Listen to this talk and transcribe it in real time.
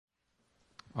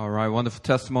All right, wonderful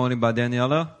testimony by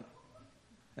Daniela.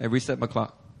 Hey, reset my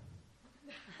clock.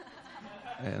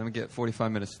 Hey, let me get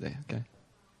 45 minutes today, okay?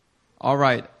 All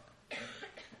right.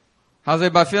 How's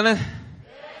everybody feeling?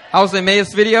 How was the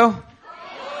Emmaus video? I'm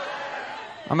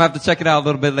going to have to check it out a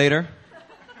little bit later.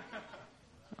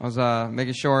 I was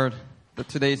making sure that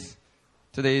today's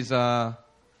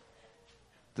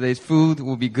food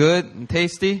will be good and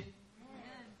tasty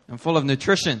and full of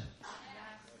nutrition.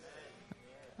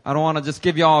 I don't want to just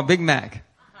give y'all a Big Mac,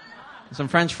 some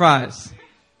French fries.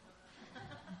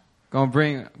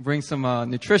 Gonna bring some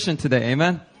nutrition today,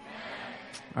 amen?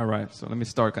 All right, so let me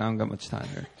start. I don't got much time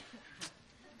here.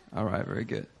 All right, very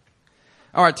good.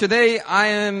 All right, today I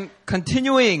am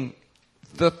continuing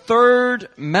the third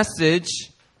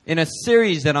message in a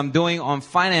series that I'm doing on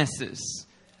finances.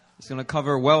 It's going to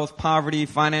cover wealth, poverty,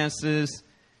 finances.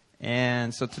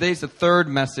 And so today's the third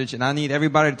message, and I need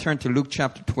everybody to turn to Luke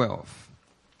chapter 12.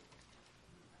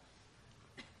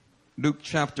 Luke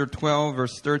chapter 12,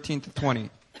 verse 13 to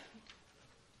 20.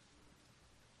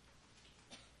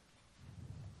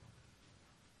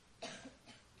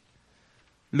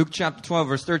 Luke chapter 12,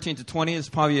 verse 13 to 20 is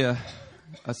probably a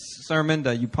sermon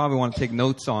that you probably want to take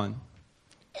notes on.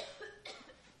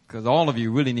 Because all of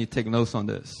you really need to take notes on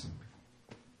this.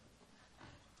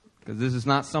 Because this is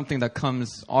not something that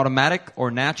comes automatic or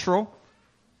natural.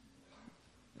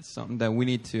 It's something that we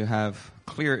need to have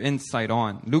clear insight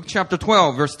on. Luke chapter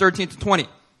 12, verse 13 to 20.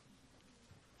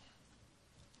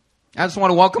 I just want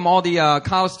to welcome all the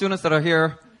college students that are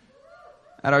here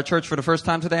at our church for the first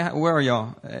time today. Where are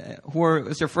y'all?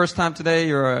 It's your first time today?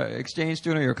 You're an exchange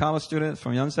student? You're a college student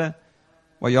from Yonsei?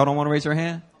 Well, y'all don't want to raise your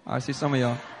hand? I see some of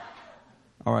y'all.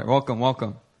 All right,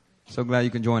 welcome. So glad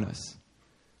you can join us.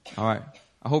 All right.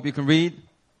 I hope you can read.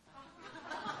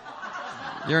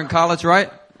 You're in college,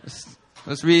 right?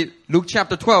 Let's read Luke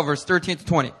chapter 12, verse 13 to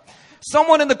 20.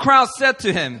 Someone in the crowd said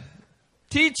to him,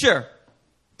 "Teacher,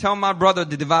 tell my brother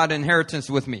to divide the inheritance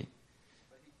with me."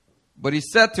 But he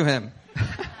said to him,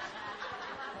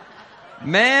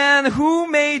 "Man, who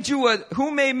made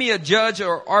me a judge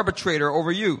or arbitrator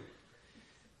over you?"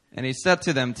 And he said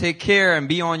to them, "Take care and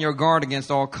be on your guard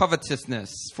against all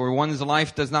covetousness, for one's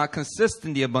life does not consist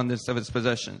in the abundance of his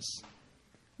possessions."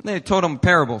 And they told him a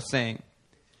parable, saying,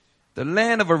 "The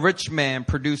land of a rich man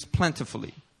produced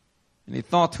plentifully. And he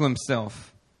thought to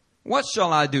himself, 'What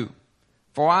shall I do?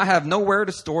 For I have nowhere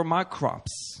to store my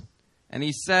crops.' And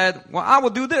he said, 'Well, I will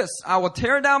do this. I will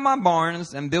tear down my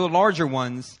barns and build larger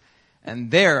ones,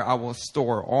 and there I will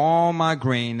store all my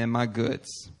grain and my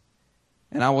goods.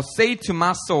 And I will say to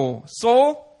my soul,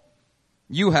 Soul,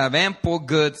 you have ample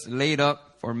goods laid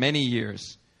up for many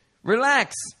years.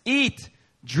 Relax, eat,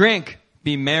 drink,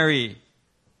 be merry.'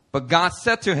 But God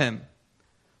said to him,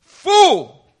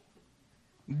 'Fool,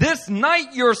 this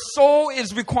night your soul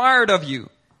is required of you,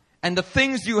 and the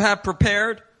things you have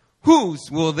prepared,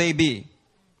 whose will they be?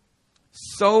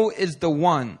 So is the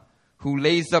one who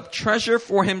lays up treasure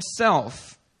for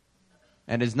himself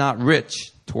and is not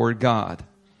rich toward God.'"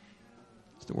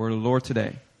 It's the word of the Lord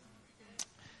today.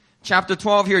 Chapter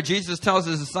 12 here, Jesus tells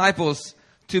his disciples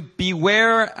to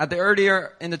beware.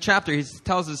 Earlier in the chapter, he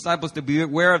tells his disciples to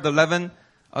beware of the leaven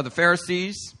of the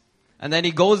Pharisees. And then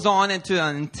he goes on into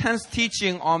an intense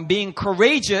teaching on being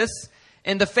courageous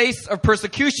in the face of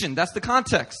persecution. That's the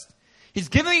context. He's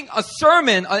giving a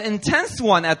sermon, an intense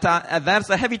one at that's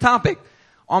a heavy topic,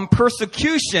 on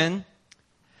persecution.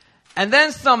 And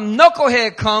then some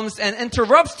knucklehead comes and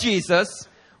interrupts Jesus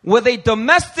with a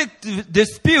domestic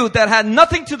dispute that had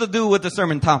nothing to do with the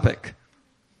sermon topic.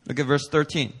 Look at verse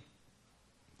 13.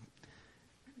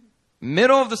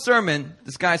 Middle of the sermon,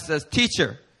 this guy says,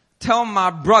 "Teacher, tell my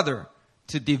brother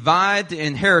to divide the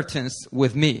inheritance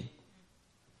with me."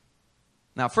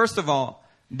 Now, first of all,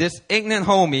 this ignorant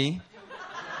homie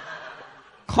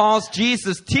calls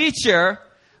Jesus teacher,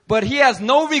 but he has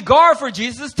no regard for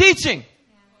Jesus' teaching.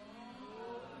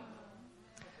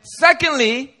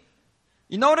 Secondly,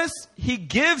 you notice he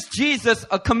gives Jesus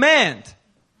a command.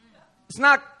 It's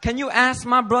not, "Can you ask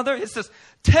my brother?" It says,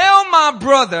 "Tell my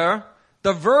brother."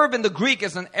 The verb in the Greek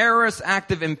is an aorist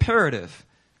active imperative.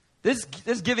 This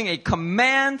is giving a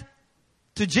command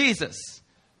to Jesus.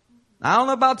 I don't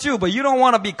know about you, but you don't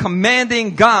want to be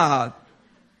commanding God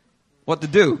what to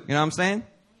do. You know what I'm saying?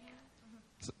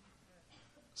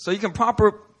 So you can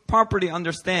properly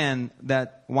understand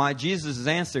that why Jesus'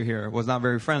 answer here was not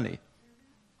very friendly.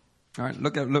 All right,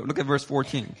 look at verse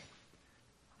 14.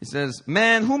 He says,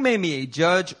 "Man, who made me a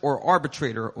judge or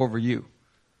arbitrator over you?"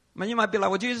 Man, you might be like,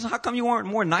 "Well, Jesus, how come you weren't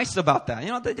more nice about that?"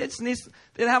 You know,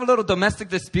 they have a little domestic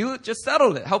dispute. Just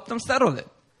settle it. Help them settle it.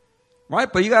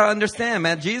 Right? But you got to understand,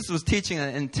 man, Jesus was teaching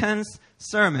an intense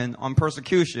sermon on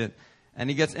persecution. And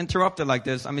he gets interrupted like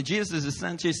this. I mean, Jesus is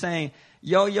essentially saying,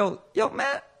 yo,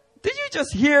 man, did you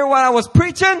just hear what I was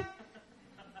preaching?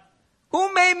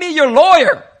 Who made me your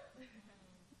lawyer?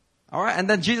 All right. And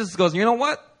then Jesus goes, you know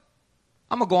what?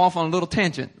 I'm going to go off on a little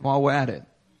tangent while we're at it.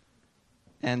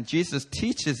 And Jesus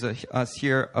teaches us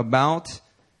here about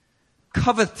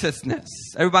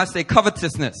covetousness. Everybody say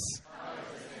covetousness.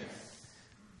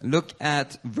 Look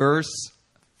at verse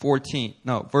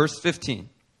 15.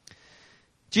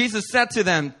 Jesus said to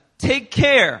them, take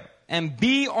care and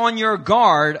be on your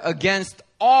guard against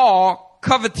all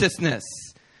covetousness.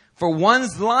 For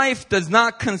one's life does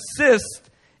not consist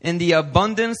in the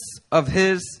abundance of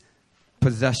his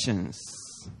possessions.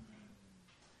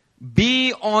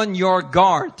 Be on your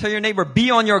guard. Tell your neighbor,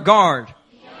 be on your guard.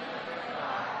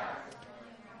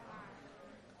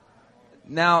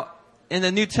 Now, in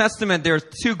the New Testament, there are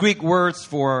two Greek words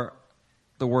for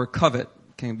the word covet.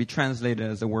 It can be translated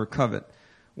as the word covet.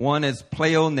 One is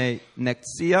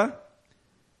pleonexia,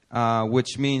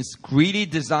 which means greedy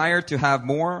desire to have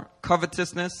more,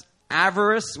 covetousness,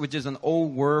 avarice, which is an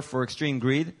old word for extreme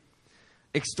greed,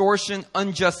 extortion,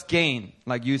 unjust gain,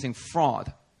 like using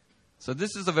fraud. So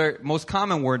this is the very most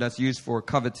common word that's used for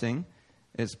coveting,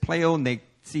 is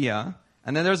pleonexia.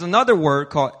 And then there's another word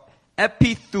called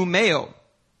epithumeo,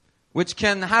 which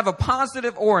can have a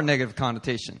positive or a negative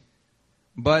connotation.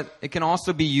 But it can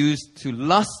also be used to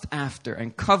lust after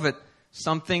and covet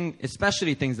something,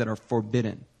 especially things that are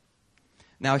forbidden.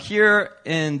 Now here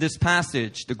in this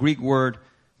passage, the Greek word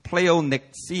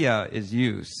pleonexia is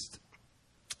used.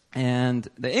 And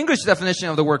the English definition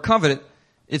of the word covet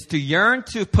is to yearn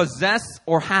to possess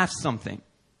or have something.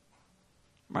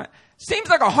 Right? Seems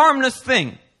like a harmless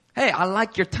thing. Hey, I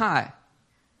like your tie.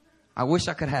 I wish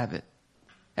I could have it.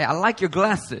 Hey, I like your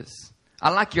glasses. I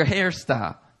like your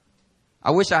hairstyle.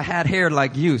 I wish I had hair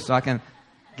like you so I can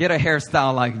get a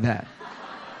hairstyle like that.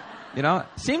 You know,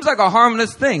 seems like a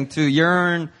harmless thing to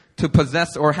yearn to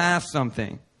possess or have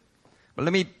something. But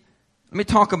let me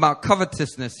talk about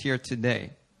covetousness here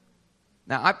today.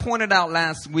 Now, I pointed out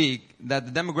last week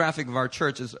that the demographic of our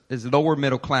church is lower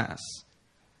middle class.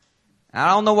 I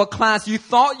don't know what class you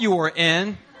thought you were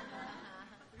in.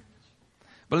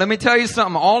 But let me tell you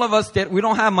something. All of us we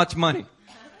don't have much money.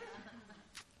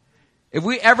 If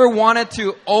we ever wanted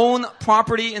to own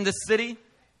property in the city,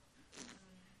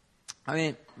 I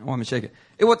mean, let me shake it.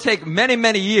 It would take many,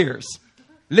 many years.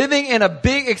 Living in a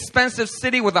big, expensive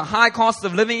city with a high cost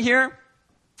of living here,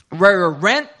 where your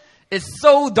rent is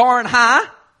so darn high,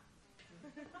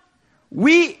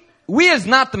 we is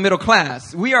not the middle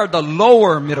class. We are the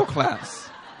lower middle class.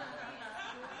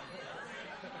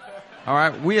 All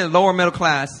right, we are lower middle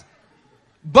class.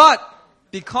 But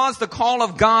because the call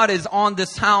of God is on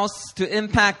this house to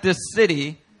impact this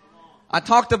city, I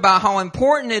talked about how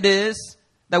important it is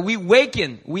that we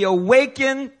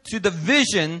awaken to the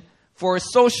vision for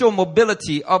social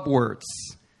mobility upwards.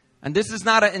 And this is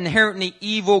not an inherently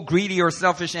evil, greedy, or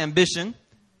selfish ambition.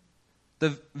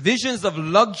 The visions of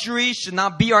luxury should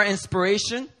not be our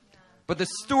inspiration, but the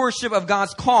stewardship of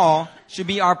God's call should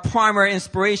be our primary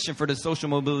inspiration for the social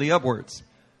mobility upwards.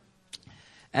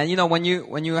 And you know, when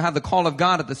you have the call of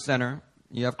God at the center,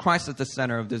 you have Christ at the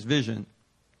center of this vision.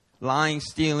 Lying,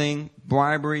 stealing,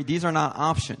 bribery, these are not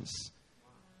options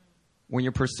when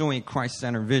you're pursuing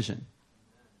Christ-centered vision.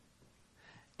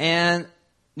 And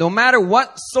no matter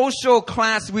what social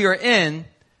class we are in,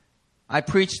 I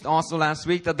preached also last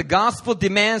week that the gospel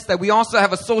demands that we also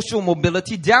have a social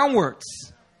mobility downwards.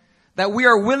 That we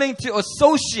are willing to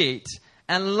associate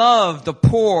and love the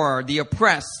poor, the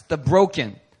oppressed, the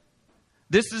broken.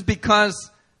 This is because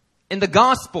in the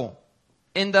gospel,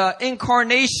 in the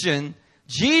incarnation,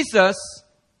 Jesus,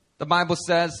 the Bible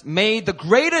says, made the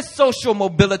greatest social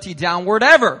mobility downward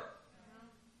ever.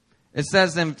 It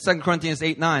says in 2 Corinthians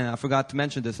 8:9, I forgot to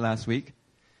mention this last week. It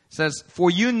says,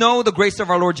 for you know the grace of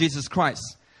our Lord Jesus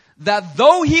Christ, that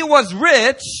though he was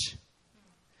rich,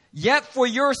 yet for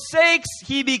your sakes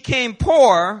he became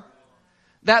poor,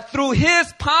 that through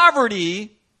his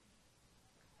poverty,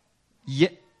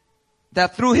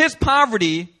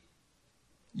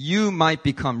 you might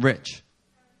become rich.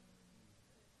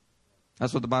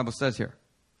 That's what the Bible says here.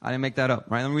 I didn't make that up,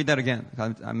 right? Let me read that again.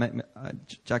 I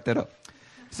jacked that up.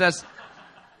 It says,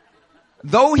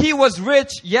 though he was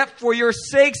rich, yet for your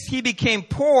sakes he became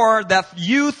poor, that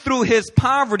you through his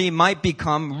poverty might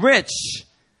become rich.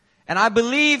 And I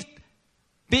believe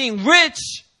being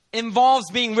rich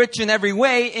involves being rich in every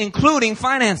way, including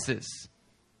finances.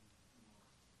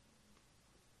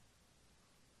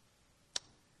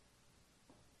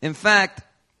 In fact,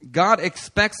 God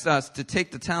expects us to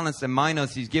take the talents and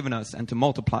minds He's given us and to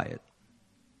multiply it.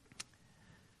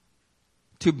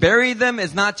 To bury them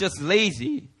is not just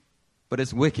lazy, but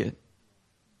it's wicked.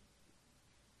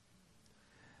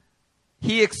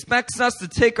 He expects us to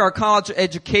take our college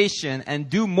education and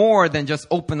do more than just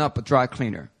open up a dry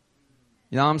cleaner.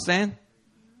 You know what I'm saying?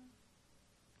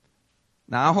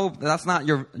 Now, I hope that's not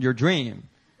your dream.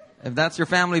 If that's your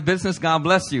family business, God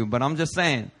bless you. But I'm just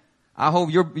saying, I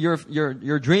hope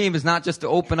your dream is not just to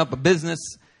open up a business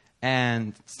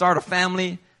and start a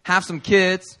family, have some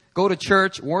kids, go to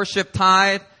church, worship,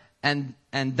 tithe, and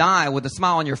die with a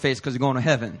smile on your face because you're going to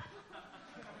heaven.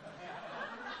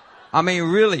 I mean,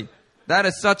 really, that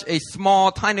is such a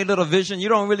small, tiny little vision. You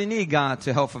don't really need God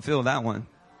to help fulfill that one.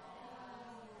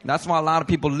 That's why a lot of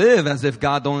people live as if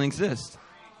God don't exist.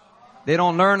 They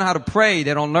don't learn how to pray.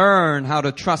 They don't learn how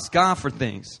to trust God for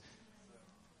things.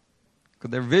 Because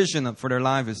their vision for their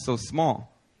life is so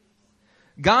small.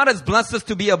 God has blessed us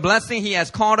to be a blessing. He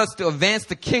has called us to advance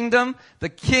the kingdom, the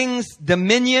king's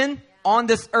dominion on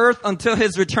this earth until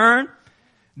His return.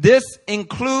 This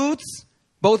includes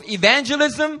both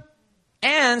evangelism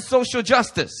and social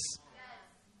justice.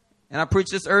 And I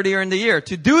preached this earlier in the year.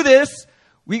 To do this,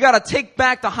 we got to take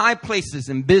back the high places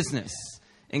in business,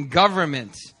 in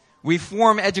government,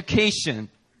 reform education,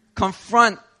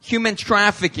 confront human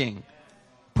trafficking,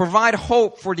 provide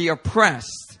hope for the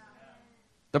oppressed,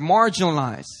 the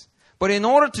marginalized. But in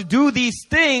order to do these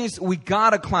things, we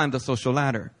got to climb the social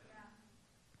ladder.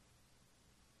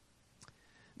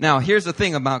 Now, here's the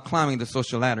thing about climbing the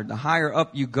social ladder. The higher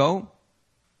up you go,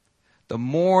 the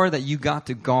more that you got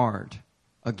to guard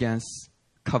against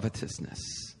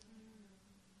covetousness.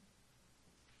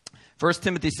 1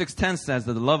 Timothy 6:10 says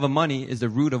that the love of money is the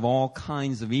root of all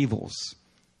kinds of evils.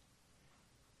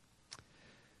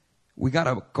 We got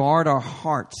to guard our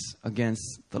hearts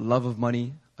against the love of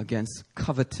money, against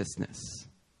covetousness.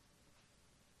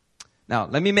 Now,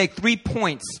 let me make 3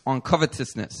 points on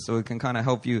covetousness so it can kind of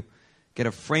help you get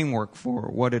a framework for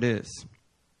what it is.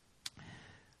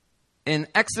 In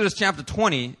Exodus chapter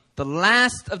 20, the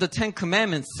last of the 10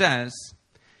 commandments says,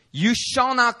 you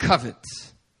shall not covet.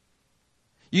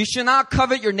 You shall not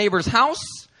covet your neighbor's house.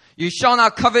 You shall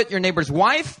not covet your neighbor's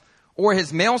wife, or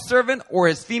his male servant, or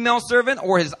his female servant,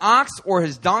 or his ox, or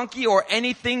his donkey, or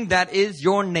anything that is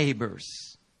your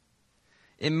neighbor's.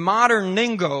 In modern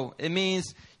lingo, it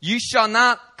means you shall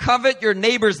not covet your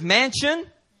neighbor's mansion.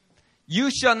 You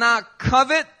shall not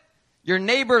covet your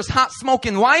neighbor's hot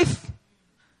smoking wife.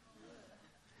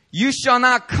 You shall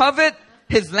not covet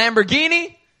his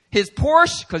Lamborghini, his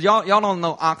Porsche, because y'all don't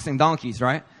know ox and donkeys,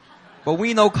 right? But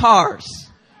we know cars.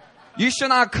 You shall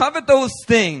not covet those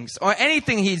things or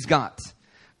anything he's got.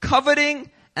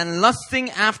 Coveting and lusting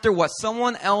after what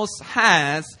someone else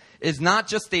has is not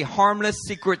just a harmless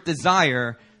secret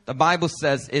desire. The Bible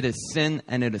says it is sin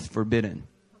and it is forbidden.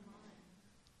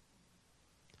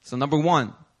 So number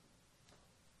 1,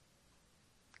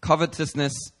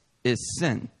 covetousness is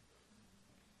sin.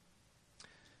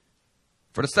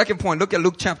 For the second point, look at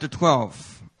Luke chapter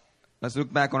 12. Let's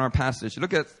look back on our passage.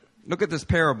 Look at this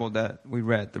parable that we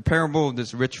read. The parable of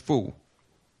this rich fool.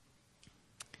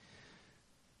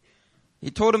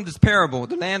 He told him this parable.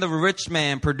 The land of a rich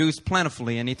man produced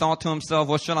plentifully. And he thought to himself,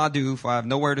 what shall I do? For I have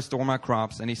nowhere to store my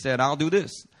crops. And he said, I'll do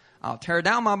this. I'll tear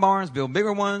down my barns, build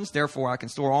bigger ones. Therefore, I can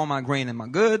store all my grain and my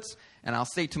goods. And I'll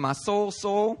say to my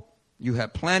soul, you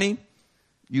have plenty.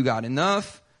 You got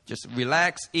enough. Just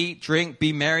relax, eat, drink,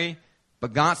 be merry.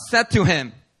 But God said to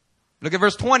him, look at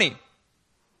verse 20.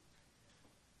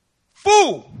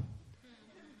 Fool.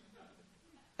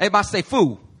 Everybody say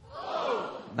fool.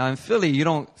 Now in Philly, you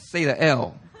don't say the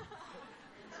L.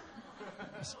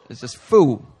 It's just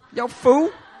fool. Yo,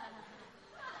 fool.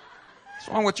 What's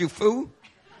wrong with you, fool?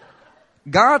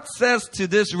 God says to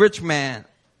this rich man,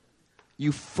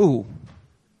 you fool.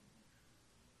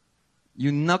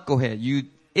 You knucklehead. You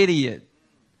idiot.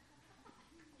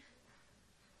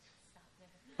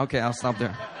 Okay, I'll stop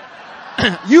there.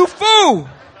 You fool.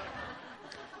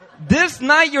 This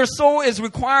night your soul is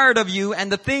required of you,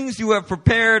 and the things you have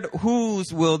prepared,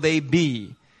 whose will they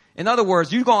be? In other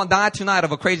words, you're going to die tonight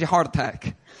of a crazy heart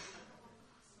attack.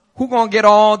 Who's going to get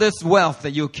all this wealth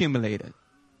that you accumulated?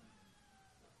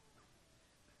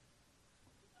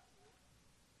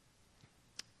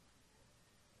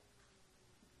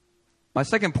 My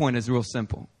second point is real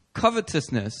simple.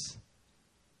 Covetousness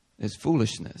is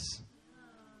foolishness.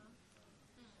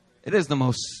 It is the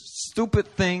most stupid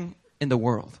thing in the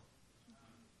world.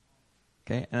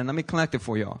 Okay, and let me connect it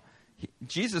for y'all.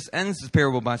 Jesus ends this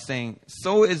parable by saying,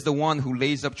 so is the one who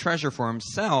lays up treasure for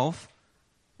himself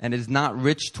and is not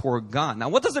rich toward God. Now,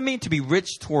 what does it mean to be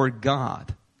rich toward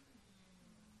God?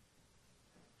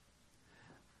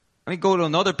 Let me go to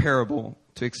another parable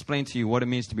to explain to you what it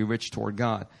means to be rich toward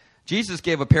God. Jesus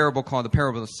gave a parable called the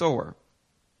parable of the sower.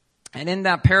 And in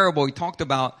that parable, he talked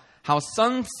about how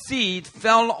some seed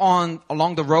fell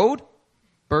along the road.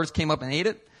 Birds came up and ate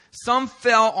it. Some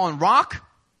fell on rock,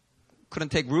 couldn't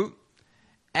take root.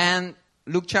 And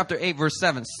Luke chapter 8, verse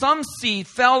 7. Some seed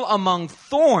fell among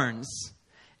thorns,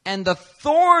 and the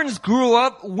thorns grew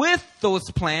up with those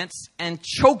plants and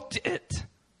choked it.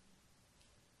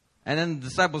 And then the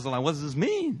disciples are like, what does this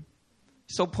mean?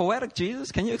 So poetic,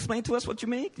 Jesus. Can you explain to us what you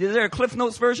mean? Is there a Cliff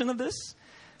Notes version of this?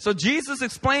 So Jesus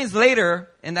explains later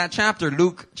in that chapter,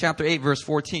 Luke chapter 8, verse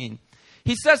 14.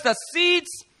 He says that seeds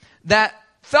that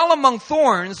fell among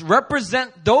thorns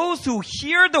represent those who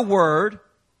hear the word,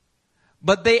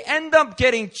 but they end up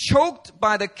getting choked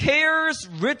by the cares,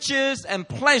 riches, and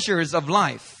pleasures of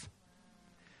life.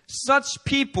 Such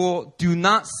people do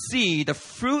not see the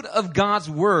fruit of God's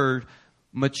word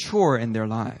mature in their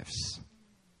lives.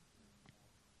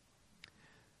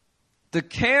 The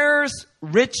cares,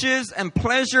 riches, and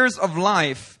pleasures of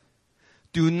life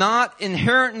do not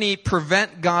inherently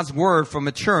prevent God's word from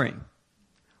maturing.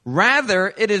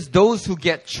 Rather, it is those who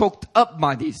get choked up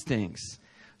by these things,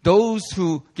 those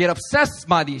who get obsessed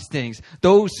by these things,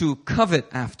 those who covet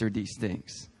after these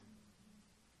things.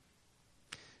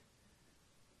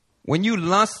 When you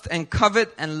lust and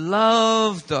covet and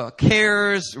love the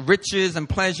cares, riches, and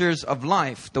pleasures of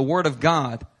life, the word of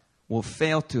God will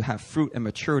fail to have fruit and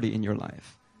maturity in your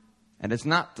life. And it's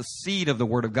not the seed of the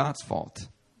word of God's fault.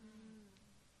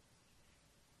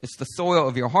 It's the soil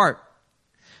of your heart.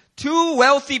 Two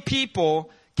wealthy people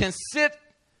can sit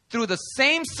through the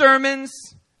same sermons,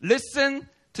 listen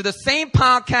to the same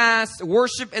podcasts,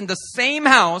 worship in the same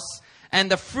house, and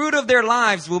the fruit of their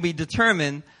lives will be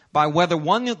determined by whether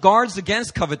one guards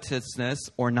against covetousness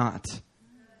or not.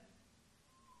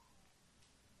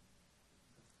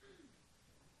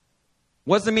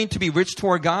 What does it mean to be rich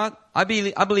toward God? I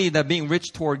believe that being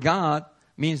rich toward God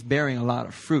means bearing a lot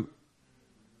of fruit.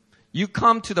 You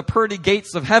come to the pearly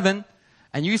gates of heaven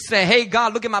and you say, hey,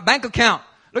 God, look at my bank account.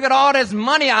 Look at all this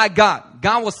money I got.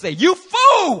 God will say, you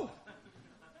fool!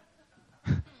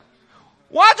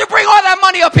 Why'd you bring all that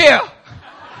money up here?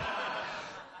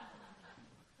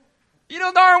 You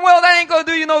know darn well that ain't gonna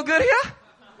do you no good here.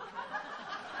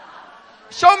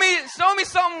 Show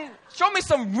me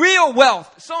some real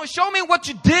wealth. So show me what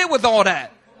you did with all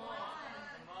that.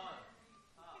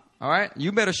 All right,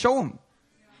 you better show him.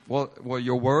 Well,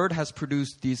 your word has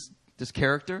produced this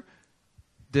character.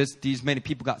 These many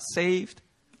people got saved.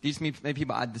 These many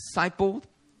people I discipled.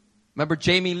 Remember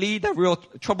Jamie Lee, that real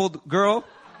troubled girl?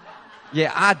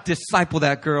 Yeah, I discipled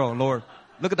that girl, Lord.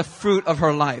 Look at the fruit of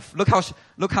her life. Look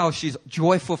how she's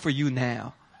joyful for you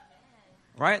now.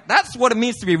 Right? That's what it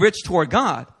means to be rich toward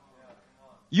God.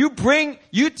 You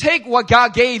take what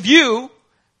God gave you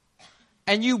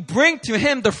and you bring to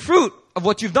him the fruit of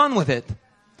what you've done with it.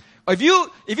 If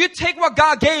you take what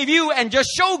God gave you and just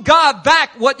show God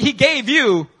back what he gave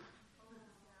you,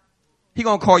 he's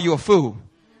going to call you a fool.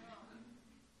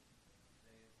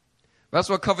 That's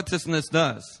what covetousness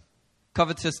does.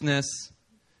 Covetousness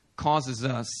causes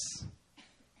us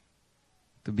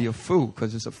to be a fool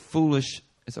because it's a foolish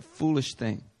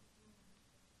thing.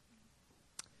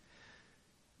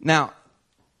 Now,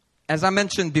 as I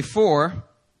mentioned before,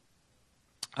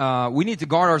 we need to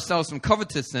guard ourselves from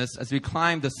covetousness as we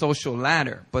climb the social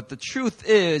ladder. But the truth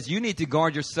is, you need to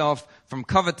guard yourself from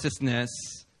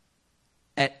covetousness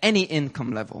at any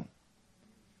income level.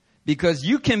 Because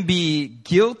you can be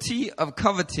guilty of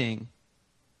coveting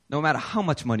no matter how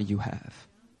much money you have.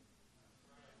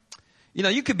 You know,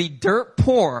 you could be dirt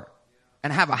poor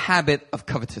and have a habit of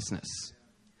covetousness.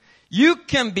 You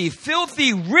can be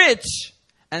filthy rich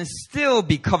and still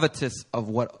be covetous of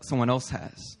what someone else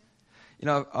has. You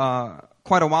know,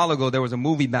 quite a while ago, there was a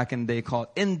movie back in the day called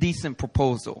Indecent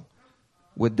Proposal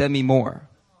with Demi Moore.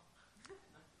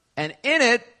 And in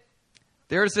it,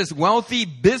 there's this wealthy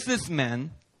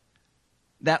businessman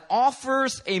that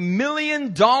offers $1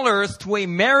 million to a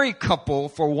married couple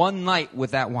for one night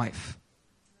with that wife.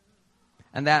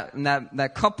 And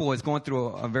that couple is going through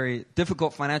a very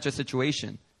difficult financial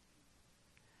situation.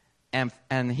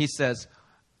 And he says,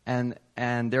 and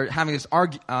they're having this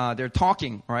they're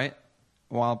talking, right,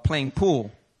 while playing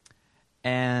pool.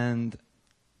 And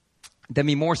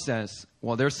Demi Moore says,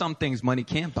 well, there's some things money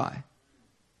can't buy.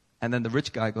 And then the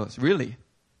rich guy goes, really?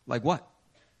 Like what?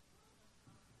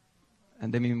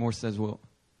 And Demi Moore says, well,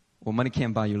 money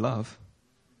can't buy you love.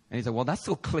 And he said, well, that's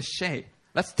so cliche.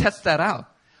 Let's test that out.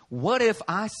 What if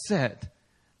I said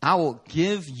I will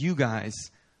give you guys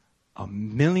 $1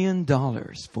 million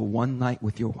for one night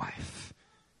with your wife.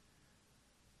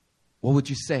 What would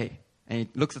you say? And he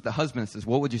looks at the husband and says,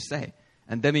 what would you say?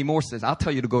 And Demi Moore says, I'll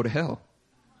tell you to go to hell.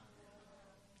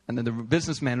 And then the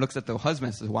businessman looks at the husband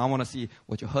and says, well, I want to see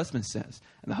what your husband says.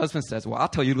 And the husband says, well, I'll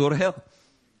tell you to go to hell.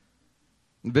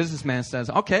 The businessman says,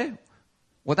 okay,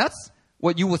 well, that's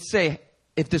what you would say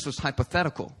if this was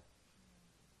hypothetical.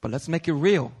 But let's make it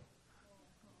real.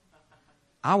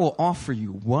 I will offer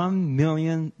you $1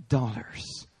 million for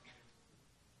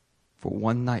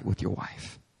one night with your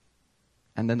wife.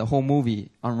 And then the whole movie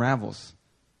unravels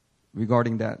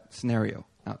regarding that scenario.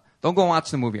 Now, don't go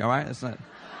watch the movie, all right? It's not.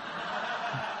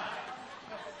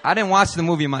 I didn't watch the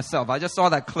movie myself. I just saw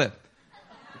that clip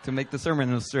to make the sermon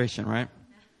illustration, right?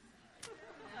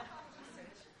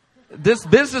 This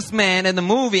businessman in the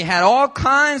movie had all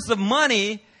kinds of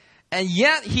money, and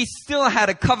yet he still had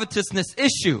a covetousness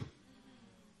issue.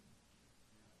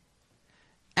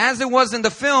 As it was in the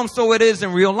film, so it is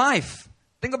in real life.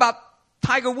 Think about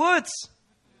Tiger Woods.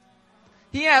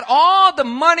 He had all the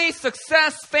money,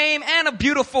 success, fame, and a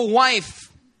beautiful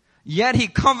wife. Yet he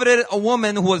coveted a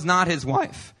woman who was not his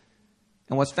wife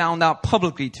and was found out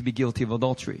publicly to be guilty of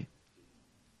adultery.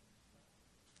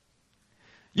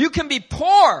 You can be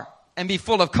poor and be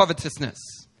full of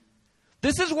covetousness.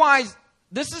 This is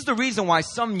the reason why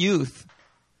some youth,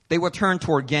 they will turn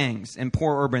toward gangs in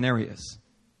poor urban areas.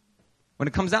 When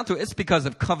it comes down to it, it's because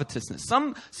of covetousness.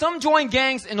 Some join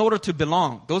gangs in order to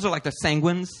belong. Those are like the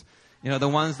sanguines, the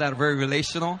ones that are very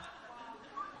relational.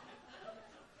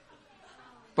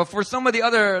 But for some of the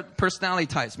other personality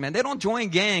types, man, they don't join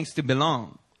gangs to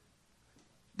belong.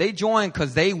 They join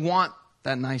because they want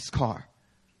that nice car.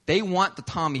 They want the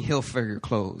Tommy Hilfiger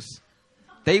clothes.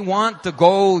 They want the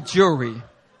gold jewelry.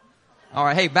 All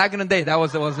right, hey, back in the day, that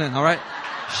was in, all right?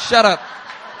 Shut up.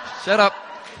 Shut up.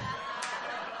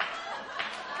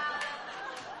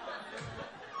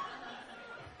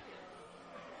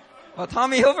 Well,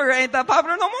 Tommy Hilfiger ain't that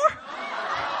popular no more?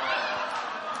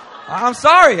 I'm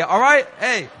sorry, all right?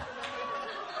 Hey.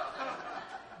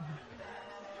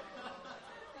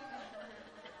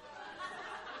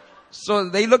 So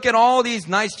they look at all these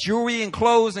nice jewelry and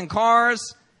clothes and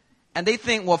cars, and they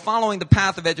think, well, following the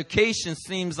path of education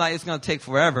seems like it's going to take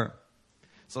forever.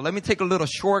 So let me take a little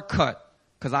shortcut,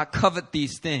 because I covet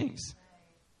these things.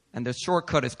 And the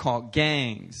shortcut is called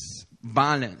gangs,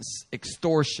 violence,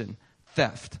 extortion,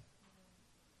 theft.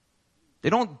 They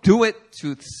don't do it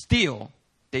to steal.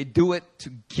 They do it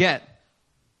to get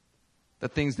the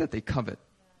things that they covet.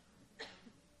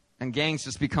 And gangs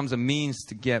just becomes a means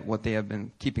to get what they have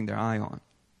been keeping their eye on.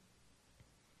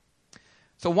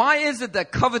 So why is it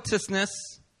that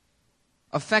covetousness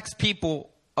affects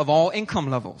people of all income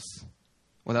levels?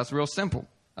 Well, that's real simple.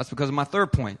 That's because of my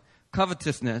third point.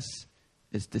 Covetousness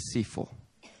is deceitful.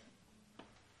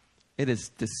 It is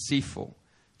deceitful.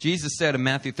 Jesus said in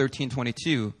Matthew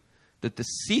 13:22, the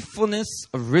deceitfulness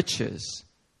of riches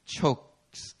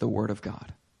chokes the word of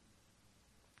God.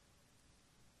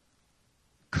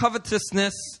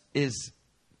 Covetousness is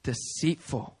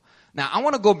deceitful. Now, I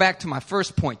want to go back to my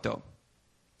first point, though.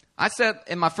 I said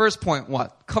in my first point,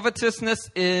 what?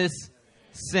 Covetousness is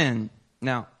sin.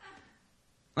 Now,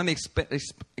 let me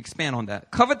expand on that.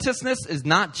 Covetousness is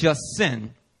not just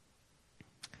sin.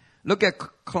 Look at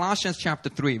Colossians chapter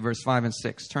 3, verse 5 and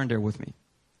 6. Turn there with me.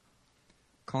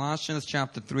 Colossians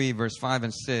chapter 3, verse 5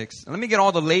 and 6. Let me get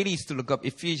all the ladies to look up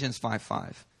Ephesians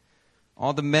 5:5.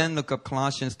 All the men look up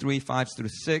Colossians 3, 5 through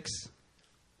 6.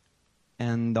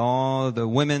 And all the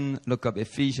women look up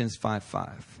Ephesians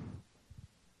 5:5.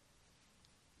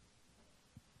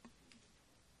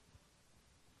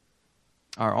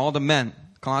 All right, all the men.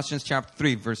 Colossians chapter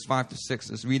 3, verse 5 to 6.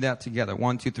 Let's read that together.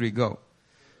 1, 2, 3, go.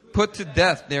 Put to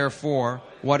death, therefore,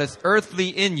 what is earthly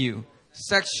in you,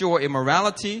 sexual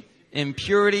immorality,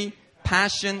 impurity,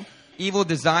 passion, evil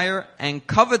desire, and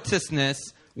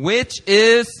covetousness, which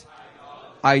is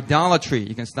idolatry.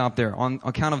 You can stop there. On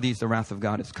account of these, the wrath of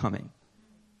God is coming.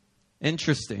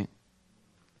 Interesting.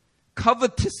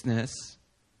 Covetousness,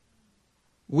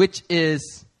 which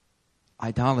is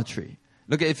idolatry.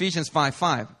 Look at Ephesians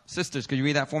 5:5. Sisters, could you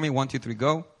read that for me? 1, 2, 3,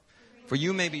 go. For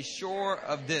you may be sure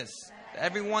of this.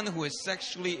 Everyone who is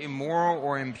sexually immoral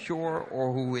or impure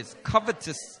or who is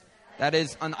covetous, that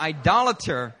is an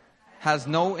idolater, has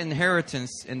no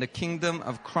inheritance in the kingdom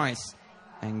of Christ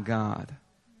and God.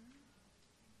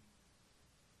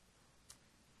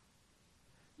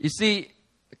 You see,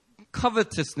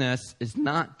 covetousness is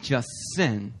not just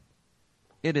sin.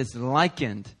 It is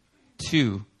likened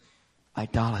to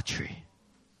idolatry,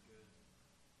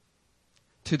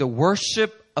 to the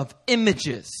worship of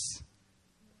images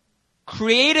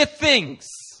created things.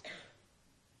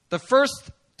 The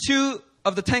first 2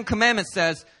 of the 10 commandments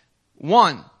says,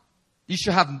 1, you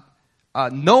shall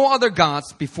have no other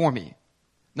gods before me.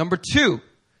 Number 2,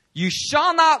 you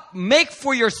shall not make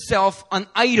for yourself an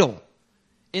idol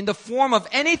in the form of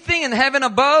anything in heaven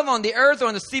above, on the earth, or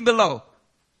in the sea below.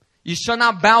 You shall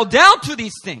not bow down to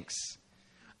these things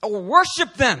or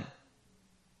worship them.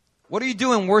 What do you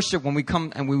do in worship when we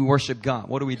come and we worship God?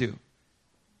 What do?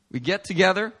 We get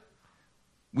together.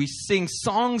 We sing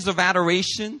songs of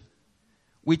adoration.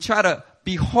 We try to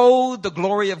behold the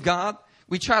glory of God.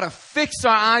 We try to fix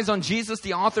our eyes on Jesus,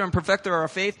 the author and perfecter of our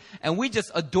faith. And we just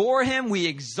adore Him. We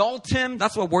exalt Him.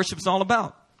 That's what worship's all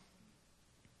about.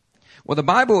 Well, the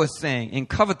Bible is saying in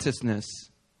covetousness,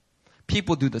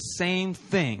 people do the same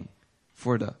thing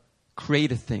for the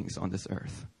created things on this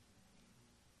earth.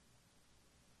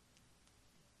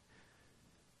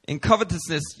 In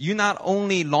covetousness, you not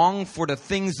only long for the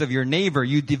things of your neighbor,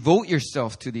 you devote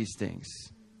yourself to these things.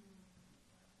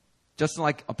 Just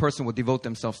like a person would devote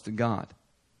themselves to God.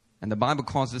 And the Bible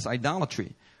calls this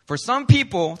idolatry. For some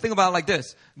people, think about it like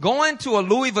this. Going to a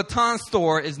Louis Vuitton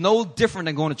store is no different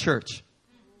than going to church.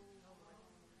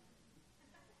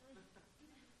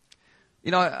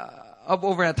 You know, up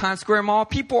over at Times Square Mall,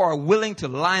 people are willing to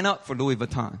line up for Louis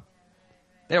Vuitton.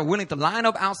 They're willing to line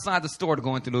up outside the store to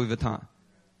go into Louis Vuitton.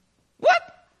 What?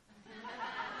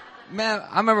 Man,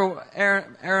 I remember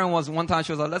Erin was one time,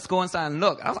 she was like, let's go inside and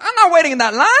look. I was like, I'm not waiting in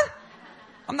that line.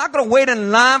 I'm not going to wait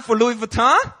in line for Louis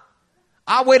Vuitton.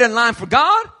 I wait in line for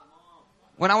God.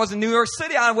 When I was in New York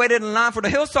City, I waited in line for the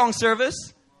Hillsong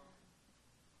service.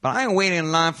 But I ain't waiting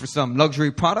in line for some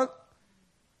luxury product.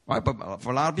 Right? But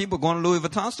for a lot of people, going to Louis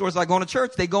Vuitton stores like going to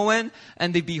church. They go in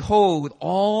and they behold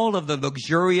all of the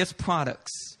luxurious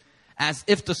products as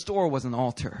if the store was an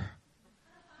altar.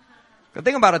 But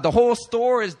think about it. The whole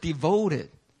store is devoted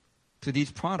to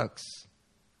these products.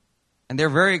 And they're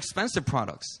very expensive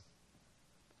products.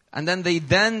 And then they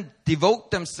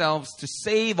devote themselves to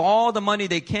save all the money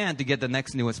they can to get the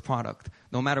next newest product,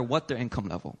 no matter what their income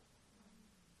level.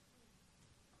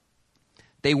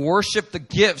 They worship the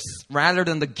gifts rather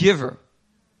than the giver.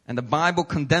 And the Bible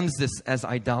condemns this as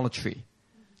idolatry.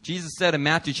 Jesus said in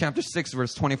Matthew chapter 6,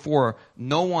 verse 24,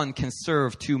 no one can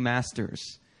serve 2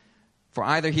 masters. For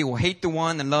either he will hate the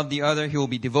one and love the other, he will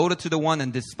be devoted to the one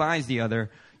and despise the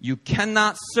other. You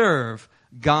cannot serve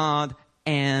God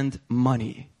and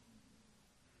money.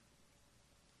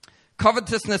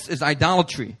 Covetousness is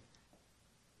idolatry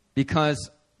because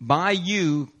by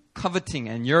you coveting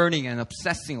and yearning and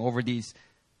obsessing over these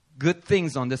good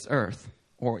things on this earth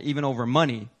or even over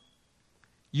money,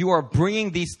 you are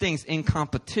bringing these things in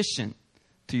competition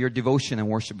to your devotion and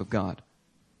worship of God.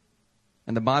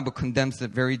 And the Bible condemns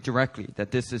it very directly that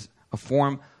this is a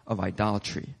form of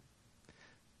idolatry.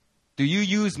 Do you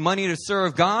use money to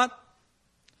serve God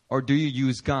or do you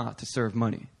use God to serve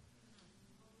money?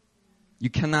 You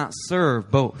cannot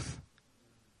serve both.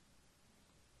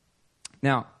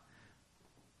 Now,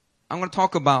 I'm going to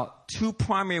talk about 2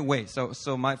 primary ways.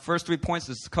 So my first 3 points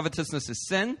is covetousness is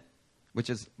sin,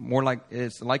 which is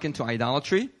is likened to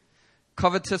idolatry.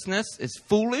 Covetousness is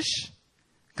foolish.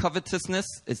 Covetousness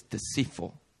is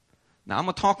deceitful. Now, I'm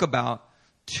going to talk about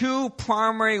 2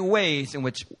 primary ways in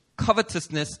which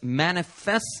covetousness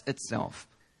manifests itself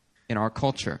in our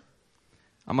culture.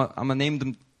 I'm going to name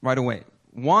them right away.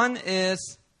 One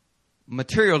is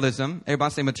materialism.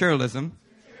 Everybody say materialism.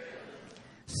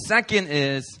 Second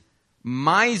is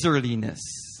miserliness.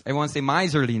 Everyone say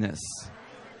miserliness.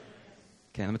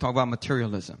 Okay, let me talk about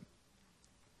materialism.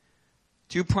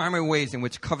 2 primary ways in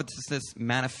which covetousness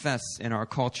manifests in our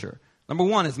culture. Number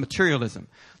 1 is materialism.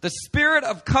 The spirit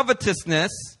of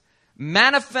covetousness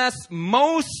manifests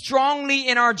most strongly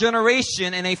in our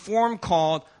generation in a form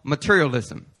called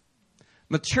materialism.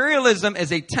 Materialism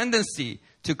is a tendency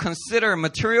to consider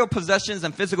material possessions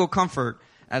and physical comfort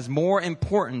as more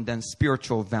important than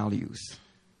spiritual values.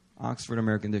 Oxford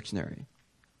American Dictionary.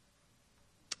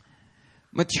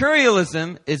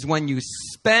 Materialism is when you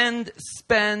spend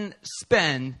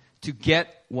to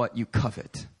get what you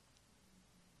covet.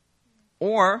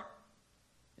 Or,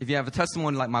 if you have a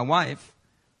testimony like my wife,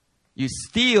 you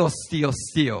steal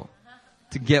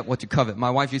to get what you covet.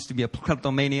 My wife used to be a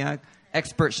kleptomaniac,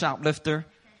 expert shoplifter.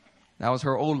 That was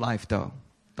her old life, though.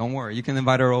 Don't worry, you can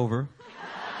invite her over.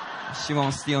 She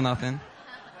won't steal nothing.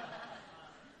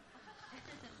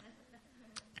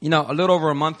 You know, a little over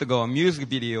a month ago, a music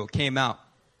video came out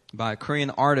by a Korean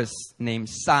artist named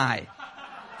Psy.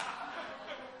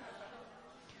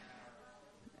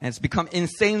 And it's become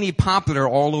insanely popular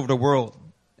all over the world.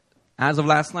 As of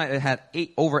last night, it had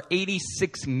over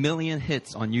 86 million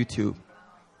hits on YouTube.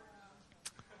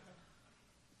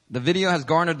 The video has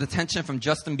garnered attention from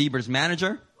Justin Bieber's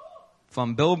manager,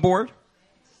 from Billboard,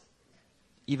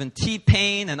 even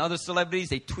T-Pain and other celebrities,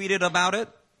 they tweeted about it.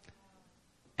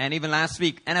 And even last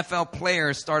week, NFL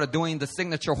players started doing the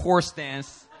signature horse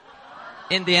dance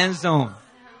in the end zone.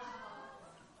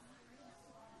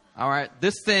 All right,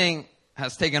 this thing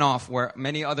has taken off where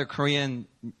many other Korean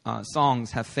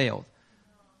songs have failed.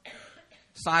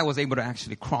 Psy was able to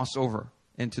actually cross over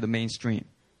into the mainstream,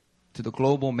 to the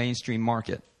global mainstream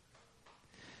market.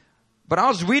 But I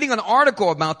was reading an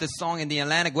article about this song in the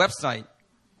Atlantic website,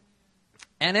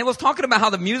 and it was talking about how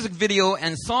the music video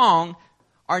and song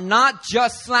are not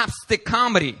just slapstick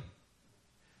comedy.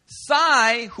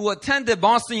 Psy, who attended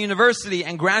Boston University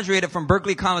and graduated from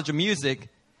Berklee College of Music,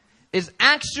 is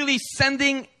actually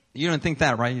sending... You don't think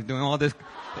that, right? You're doing all this...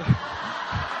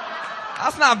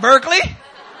 That's not Berklee.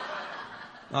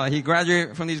 He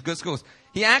graduated from these good schools.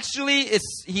 He's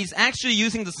actually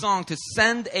using the song to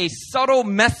send a subtle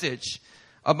message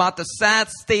about the sad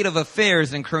state of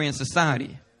affairs in Korean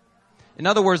society. In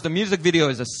other words, the music video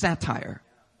is a satire.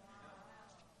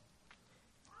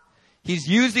 He's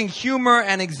using humor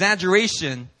and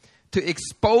exaggeration to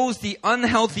expose the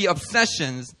unhealthy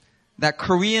obsessions that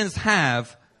Koreans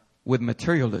have with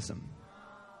materialism.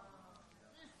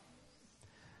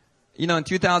 You know, in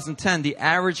 2010, the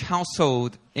average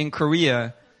household in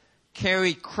Korea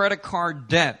carried credit card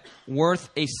debt worth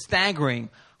a staggering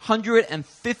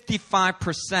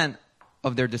 155%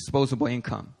 of their disposable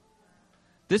income.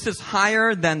 This is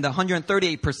higher than the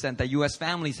 138% that U.S.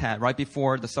 families had right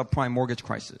before the subprime mortgage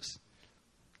crisis.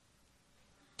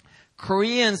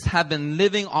 Koreans have been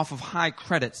living off of high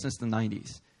credit since the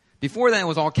 90s. Before then, it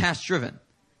was all cash driven.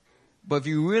 But if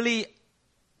you really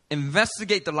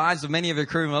investigate the lives of many of your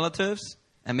Korean relatives,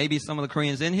 and maybe some of the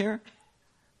Koreans in here,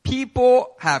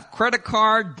 people have credit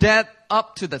card debt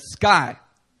up to the sky.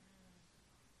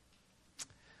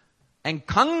 And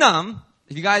Gangnam,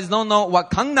 if you guys don't know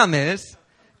what Gangnam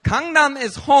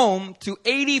is home to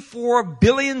 $84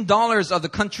 billion of the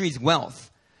country's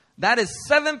wealth. That is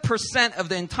 7% of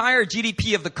the entire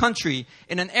GDP of the country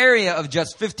in an area of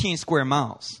just 15 square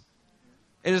miles.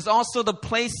 It is also the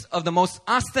place of the most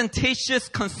ostentatious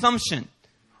consumption.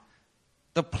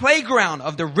 The playground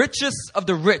of the richest of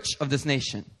the rich of this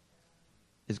nation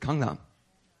is Gangnam.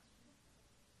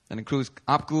 That includes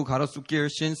Apgu,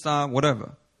 Garosukir, Shinsa,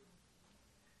 whatever.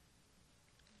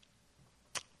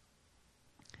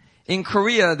 In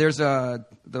Korea, the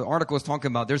article is talking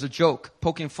about, there's a joke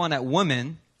poking fun at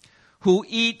women who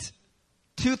eat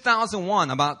 2,000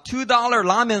 won, about $2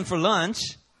 ramen for lunch,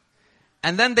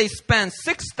 and then they spend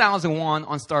 6,000 won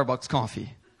on Starbucks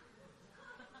coffee.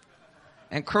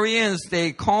 And Koreans,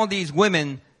 they call these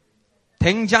women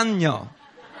된장녀,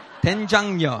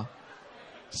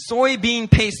 soybean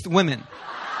paste women.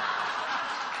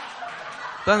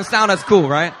 Doesn't sound as cool,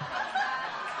 right?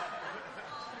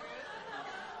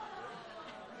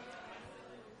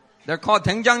 They're called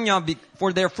된장녀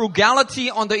for their frugality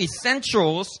on the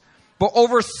essentials, but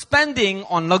overspending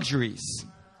on luxuries.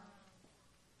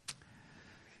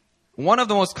 One of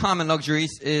the most common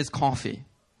luxuries is coffee.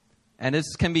 And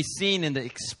this can be seen in the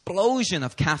explosion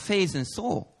of cafes in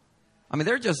Seoul. I mean,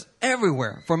 they're just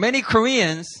everywhere. For many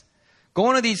Koreans,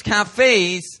 going to these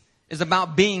cafes is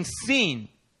about being seen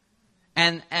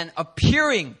and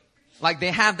appearing like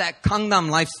they have that Gangnam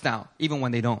lifestyle, even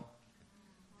when they don't.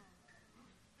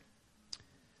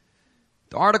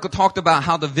 The article talked about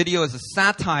how the video is a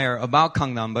satire about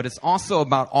Gangnam, but it's also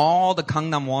about all the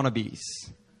Gangnam wannabes,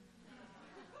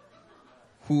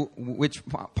 which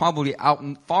probably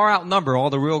far outnumber all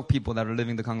the real people that are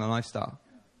living the Gangnam lifestyle.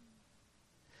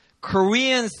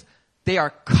 Koreans, they are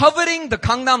coveting the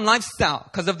Gangnam lifestyle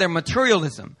because of their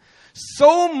materialism.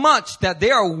 So much that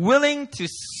they are willing to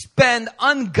spend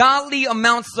ungodly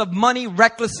amounts of money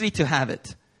recklessly to have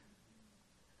it.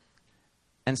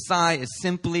 And Psy is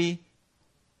simply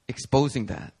exposing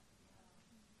that.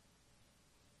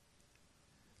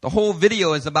 The whole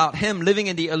video is about him living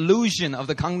in the illusion of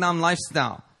the Gangnam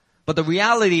lifestyle. But the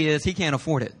reality is he can't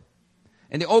afford it.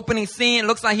 In the opening scene, it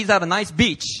looks like he's at a nice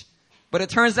beach. But it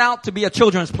turns out to be a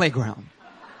children's playground.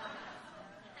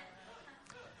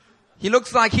 He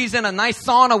looks like he's in a nice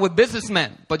sauna with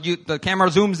businessmen. But the camera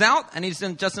zooms out and he's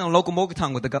just in a local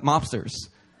mokatang with the mobsters.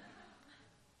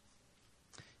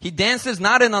 He dances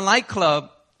not in a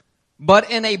nightclub,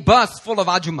 but in a bus full of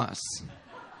ajumas.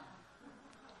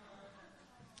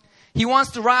 He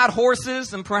wants to ride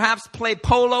horses and perhaps play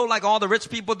polo like all the rich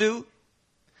people do.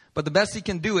 But the best he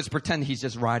can do is pretend he's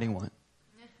just riding one.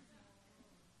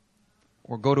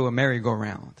 Or go to a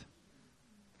merry-go-round.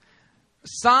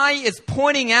 Psy is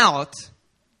pointing out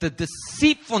the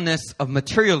deceitfulness of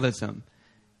materialism.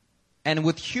 And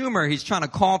with humor, he's trying to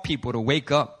call people to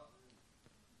wake up.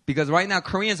 Because right now,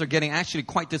 Koreans are getting actually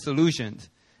quite disillusioned,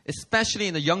 especially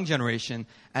in the young generation,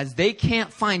 as they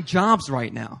can't find jobs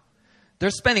right now. They're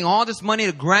spending all this money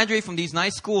to graduate from these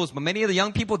nice schools, but many of the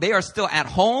young people, they are still at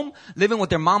home, living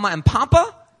with their mama and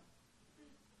papa,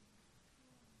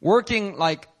 working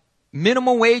like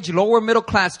minimum wage, lower middle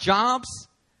class jobs.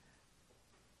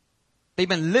 They've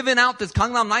been living out this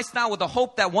Gangnam lifestyle with the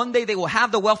hope that one day they will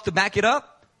have the wealth to back it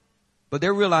up. But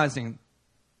they're realizing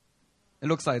it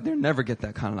looks like they'll never get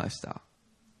that kind of lifestyle.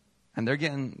 And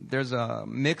there's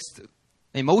mixed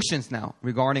emotions now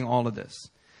regarding all of this.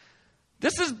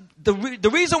 This is the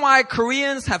reason why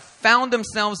Koreans have found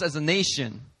themselves as a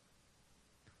nation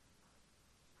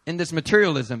in this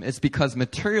materialism is because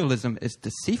materialism is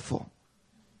deceitful.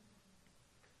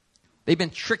 They've been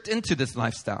tricked into this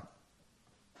lifestyle.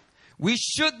 We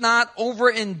should not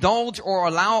overindulge or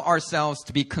allow ourselves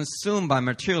to be consumed by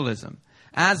materialism.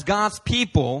 As God's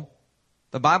people,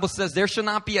 the Bible says there should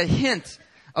not be a hint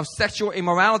of sexual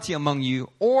immorality among you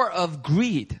or of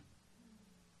greed.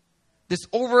 This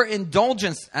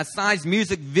overindulgence, as Psy's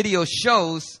music video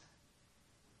shows,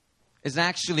 is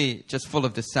actually just full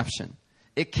of deception.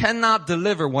 It cannot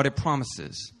deliver what it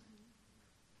promises.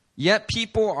 Yet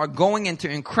people are going into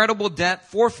incredible debt,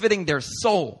 forfeiting their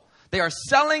soul. They are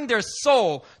selling their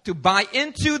soul to buy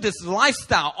into this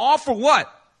lifestyle. All for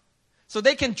what? So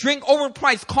they can drink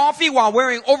overpriced coffee while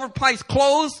wearing overpriced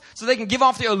clothes, so they can give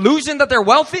off the illusion that they're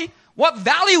wealthy? What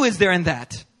value is there in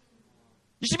that?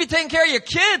 You should be taking care of your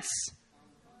kids.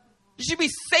 You should be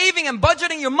saving and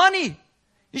budgeting your money.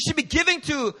 You should be giving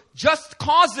to just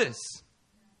causes.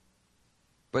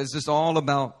 But it's just all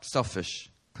about selfish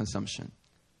consumption.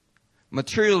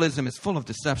 Materialism is full of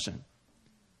deception.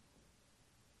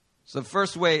 So the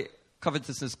first way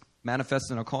covetousness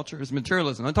manifests in our culture is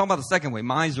materialism. I'm talking about the second way,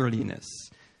 miserliness.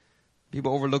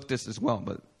 People overlook this as well,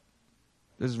 but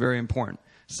this is very important.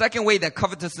 Second way that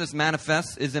covetousness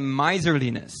manifests is in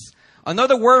miserliness.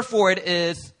 Another word for it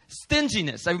is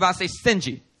stinginess. Everybody say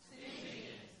stingy.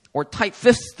 Or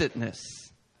tight-fistedness.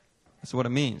 That's what it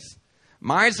means.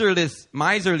 Miserliness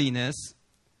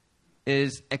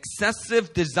is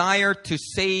excessive desire to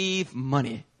save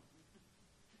money.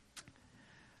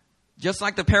 Just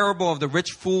like the parable of the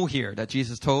rich fool here that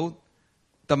Jesus told,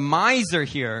 the miser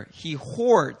here, he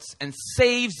hoards and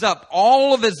saves up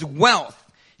all of his wealth.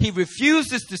 He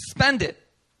refuses to spend it.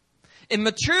 In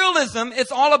materialism,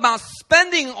 it's all about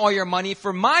spending all your money.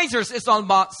 For misers, it's all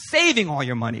about saving all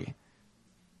your money.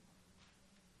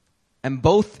 And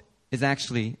both is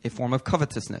actually a form of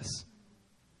covetousness.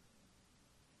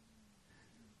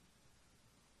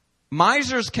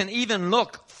 Misers can even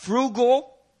look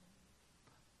frugal,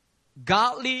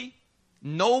 godly,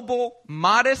 noble,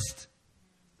 modest,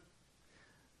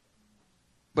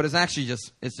 but it's actually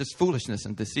just foolishness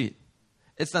and deceit.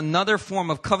 It's another form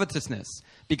of covetousness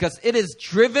because it is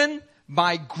driven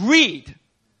by greed.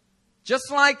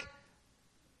 Just like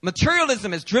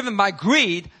materialism is driven by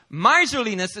greed,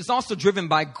 miserliness is also driven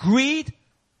by greed.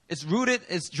 It's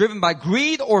driven by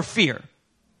greed or fear.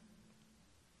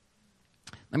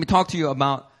 Let me talk to you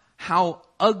about how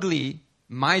ugly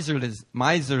miserliness,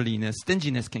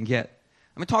 stinginess can get.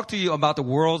 Let me talk to you about the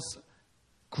world's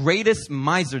greatest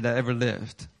miser that ever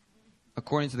lived,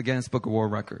 according to the Guinness Book of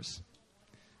World Records.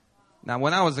 Now,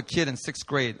 when I was a kid in 6th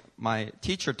grade, my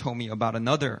teacher told me about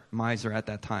another miser at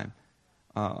that time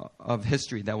of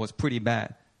history that was pretty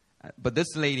bad. But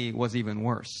this lady was even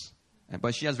worse.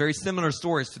 But she has very similar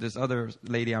stories to this other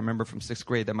lady I remember from 6th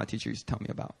grade that my teacher used to tell me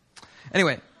about.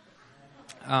 Anyway,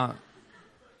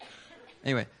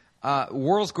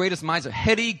 world's greatest miser,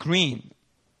 Hetty Green.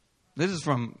 This is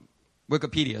from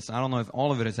Wikipedia, so I don't know if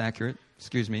all of it is accurate.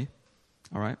 Excuse me.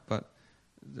 All right, but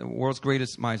the world's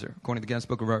greatest miser, according to the Guinness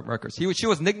Book of Records. She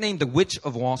was nicknamed the Witch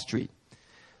of Wall Street.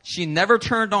 She never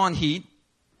turned on heat,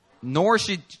 nor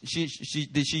did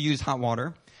she use hot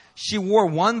water. She wore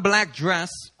one black dress,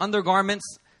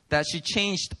 undergarments that she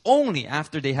changed only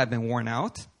after they had been worn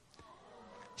out.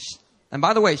 And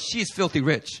by the way, she's filthy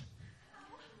rich.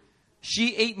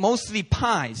 She ate mostly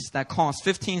pies that cost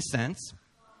 15 cents.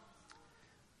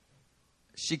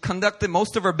 She conducted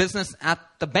most of her business at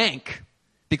the bank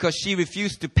because she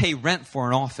refused to pay rent for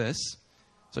an office.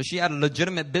 So she had a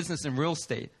legitimate business in real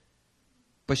estate.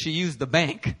 But she used the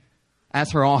bank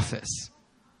as her office.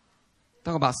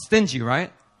 Talk about stingy,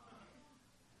 right?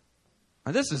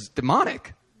 Now, this is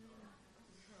demonic.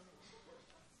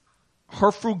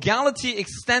 Her frugality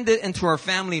extended into her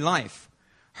family life.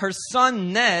 Her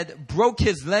son Ned broke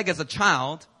his leg as a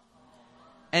child,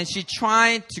 and she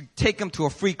tried to take him to a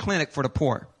free clinic for the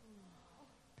poor.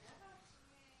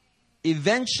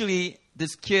 Eventually,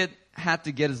 this kid had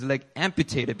to get his leg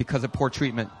amputated because of poor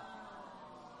treatment.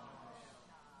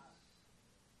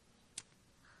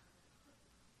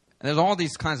 And there's all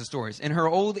these kinds of stories. In her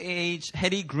old age,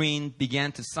 Hetty Green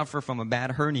began to suffer from a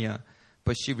bad hernia,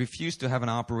 but she refused to have an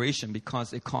operation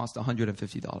because it cost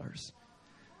 $150.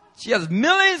 She has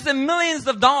millions and millions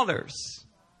of dollars,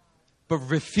 but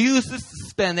refuses to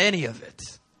spend any of it.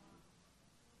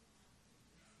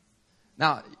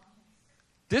 Now,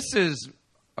 this is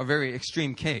a very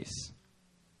extreme case.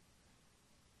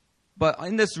 But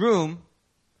in this room,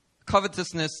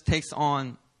 covetousness takes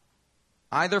on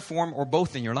either form or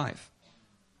both in your life.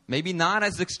 Maybe not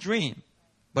as extreme,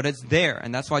 but it's there.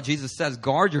 And that's why Jesus says,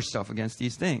 guard yourself against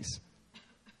these things.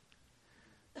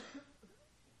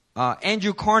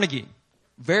 Andrew Carnegie,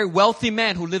 very wealthy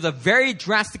man who lived a very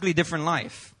drastically different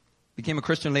life. Became a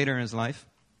Christian later in his life.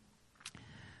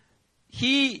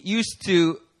 He used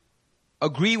to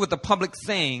agree with the public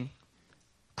saying,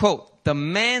 quote, the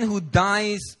man who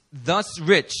dies thus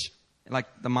rich, like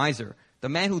the miser, the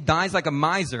man who dies like a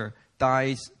miser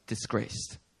dies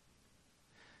disgraced.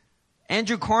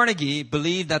 Andrew Carnegie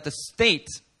believed that the state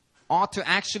ought to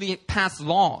actually pass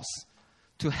laws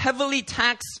to heavily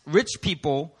tax rich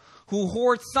people who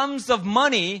hoard sums of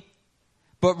money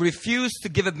but refuse to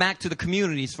give it back to the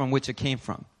communities from which it came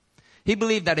from. He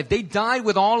believed that if they died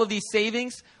with all of these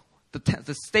savings,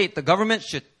 the state, the government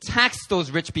should tax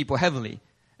those rich people heavily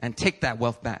and take that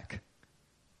wealth back.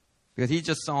 Because he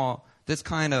just saw this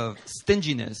kind of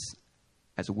stinginess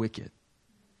as wicked.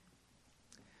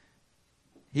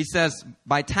 He says,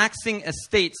 by taxing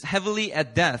estates heavily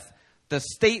at death, the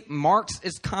state marks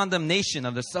its condemnation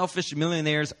of the selfish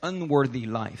millionaire's unworthy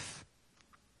life.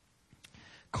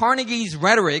 Carnegie's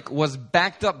rhetoric was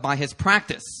backed up by his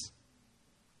practice.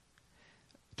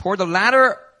 Toward the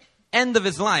latter end of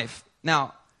his life,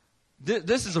 now,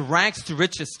 this is a rags to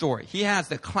riches story. He has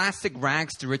the classic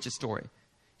rags to riches story.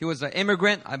 He was an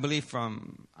immigrant, I believe,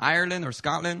 from Ireland or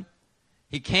Scotland.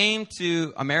 He came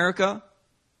to America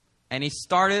and he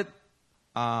started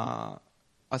a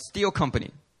steel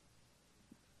company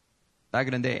back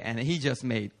in the day. And he just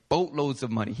made boatloads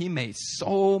of money. He made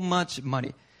so much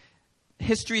money.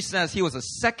 History says he was the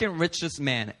second richest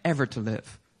man ever to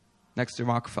live, next to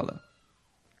Rockefeller.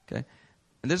 Okay?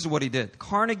 And this is what he did.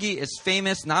 Carnegie is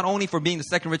famous not only for being the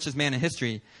second richest man in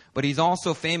history, but he's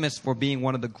also famous for being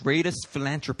one of the greatest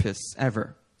philanthropists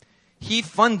ever. He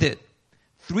funded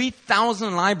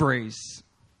 3,000 libraries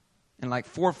in like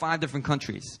 4 or 5 different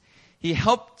countries. He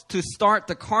helped to start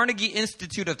the Carnegie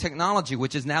Institute of Technology,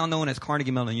 which is now known as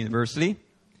Carnegie Mellon University.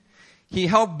 He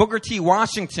helped Booker T.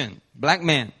 Washington, black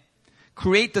man,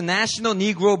 create the National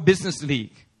Negro Business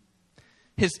League.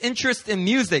 His interest in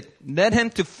music led him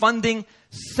to funding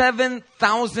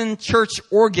 7,000 church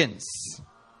organs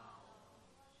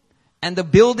and the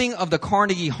building of the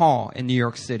Carnegie Hall in New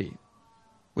York City,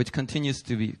 which continues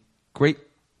to be a great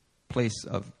place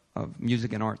of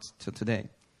music and arts till today.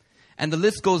 And the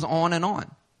list goes on and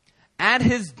on. At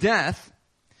his death,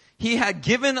 he had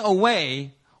given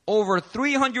away over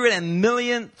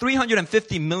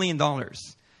 $350 million,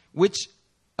 which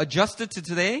adjusted to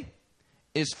today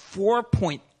is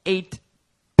 $4.8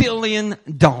 billion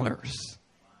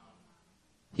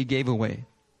he gave away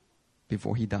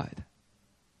before he died.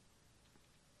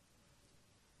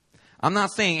 I'm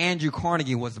not saying Andrew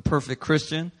Carnegie was the perfect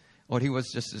Christian or he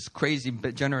was just this crazy,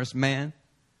 generous man.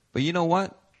 But you know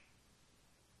what?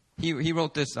 He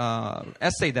wrote this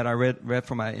essay that I read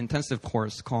from my intensive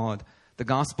course called The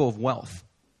Gospel of Wealth.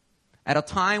 At a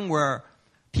time where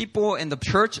people in the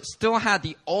church still had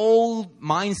the old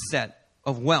mindset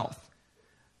of wealth.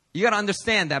 You got to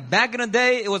understand that back in the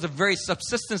day, it was a very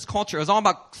subsistence culture. It was all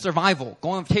about survival,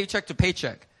 going paycheck to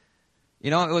paycheck. You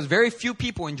know, it was very few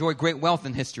people enjoyed great wealth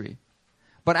in history.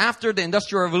 But after the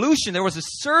Industrial Revolution, there was a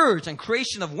surge and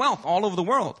creation of wealth all over the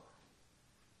world.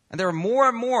 And there were more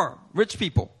and more rich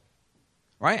people,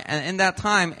 right? And in that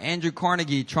time, Andrew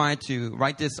Carnegie tried to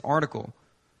write this article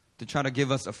to try to give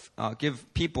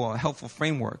people a helpful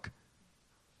framework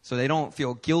so they don't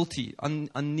feel guilty,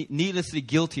 needlessly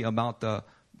guilty about the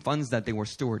funds that they were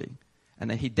stewarding. And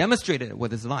then he demonstrated it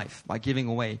with his life by giving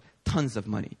away tons of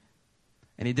money.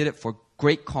 And he did it for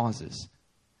great causes.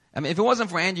 I mean, if it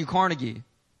wasn't for Andrew Carnegie,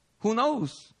 who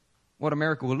knows what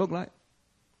America would look like?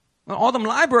 Well, all them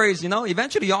libraries, you know,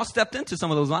 eventually y'all stepped into some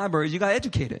of those libraries. You got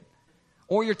educated.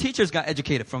 Or your teachers got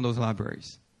educated from those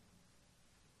libraries.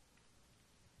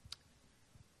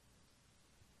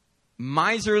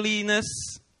 Miserliness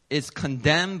is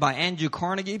condemned by Andrew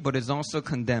Carnegie, but is also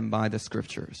condemned by the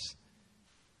scriptures.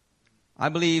 I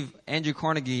believe Andrew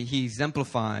Carnegie, he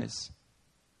exemplifies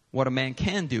what a man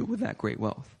can do with that great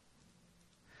wealth.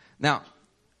 Now,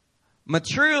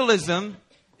 materialism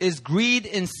is greed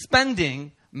in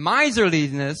spending.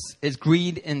 Miserliness is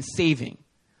greed in saving.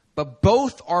 But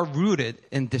both are rooted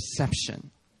in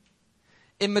deception.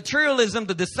 In materialism,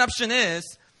 the deception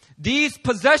is these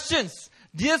possessions,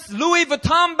 this Louis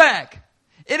Vuitton bag,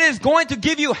 it is going to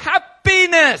give you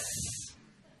happiness.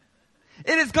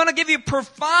 It is going to give you a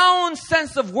profound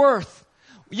sense of worth.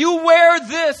 You wear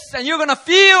this and you're going to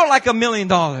feel like $1 million.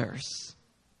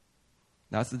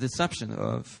 That's the deception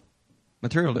of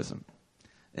materialism.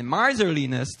 In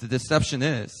miserliness, the deception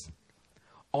is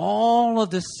all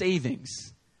of the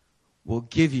savings will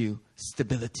give you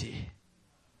stability.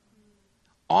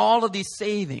 All of these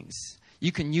savings,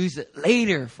 you can use it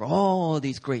later for all of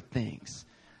these great things.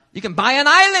 You can buy an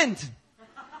island,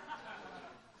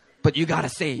 but you got to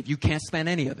save. You can't spend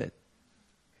any of it.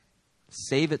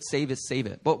 Save it, save it, save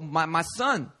it. But my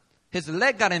son, his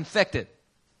leg got infected.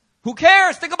 Who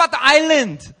cares? Think about the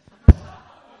island.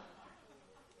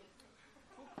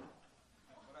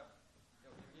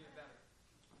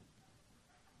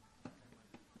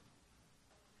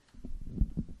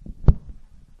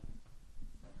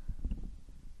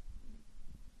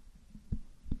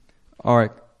 All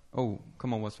right. Oh,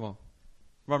 come on, Westfall.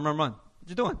 Run. What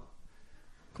you doing?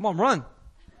 Come on, run.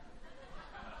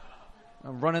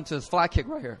 I'm running into his fly kick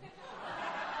right here.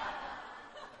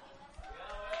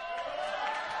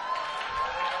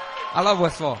 I love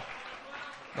Westfall.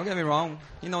 Don't get me wrong.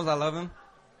 He knows I love him.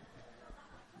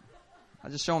 I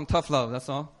just show him tough love, that's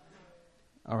all.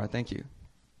 All right, thank you.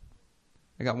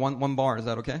 I got one bar. Is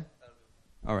that okay?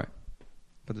 All right.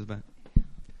 Put this back.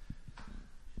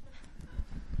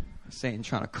 Satan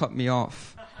trying to cut me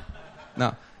off.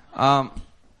 No.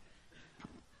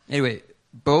 Anyway,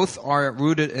 both are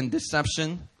rooted in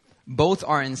deception. Both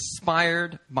are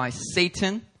inspired by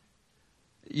Satan.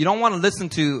 You don't want to listen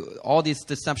to all these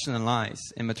deception and lies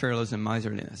in materialism and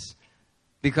miserliness.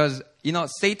 Because,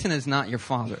 Satan is not your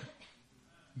father.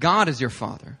 God is your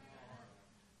father.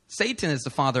 Satan is the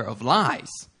father of lies.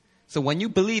 So when you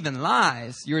believe in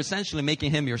lies, you're essentially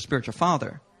making him your spiritual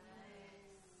father.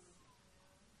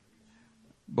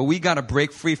 But we got to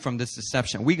break free from this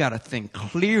deception. We got to think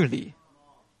clearly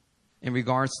in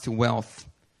regards to wealth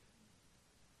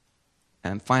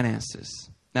and finances.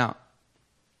 Now,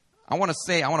 I want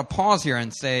to pause here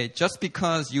and say, just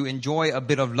because you enjoy a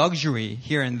bit of luxury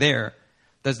here and there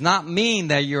does not mean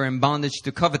that you're in bondage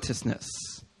to covetousness.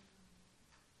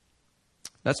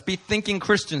 Let's be thinking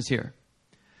Christians here.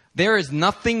 There is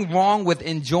nothing wrong with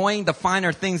enjoying the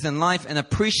finer things in life and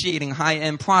appreciating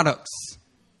high-end products.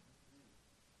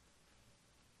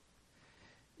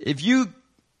 If you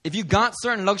got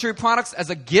certain luxury products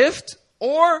as a gift,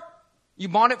 or you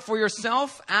bought it for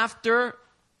yourself after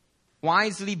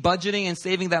wisely budgeting and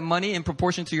saving that money in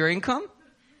proportion to your income,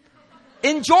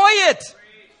 enjoy it.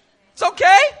 It's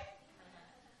okay.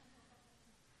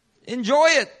 Enjoy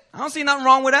it. I don't see nothing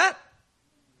wrong with that.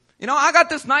 I got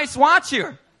this nice watch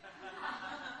here.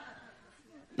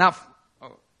 Now,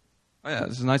 oh yeah,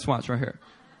 this is a nice watch right here.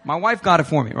 My wife got it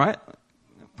for me, right?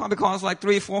 Probably cost like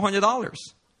 $300-$400.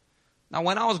 Now,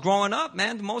 when I was growing up,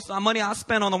 man, most of the money I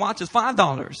spent on the watch is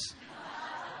 $5.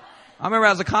 I remember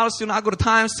as a college student, I'd go to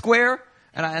Times Square,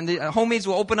 and the homies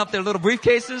would open up their little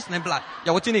briefcases, and they'd be like,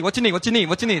 yo, what you need? What you need? What you need?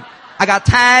 What you need? I got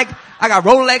Tag. I got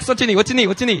Rolex. What you need? What you need?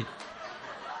 What you need?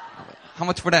 How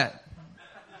much for that?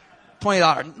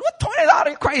 $20. What, $20?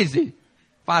 You're crazy.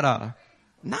 $5.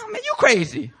 Nah, man, you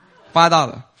crazy. $5.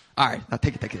 All right, now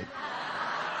take it.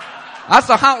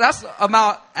 That's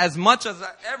about as much as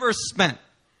I ever spent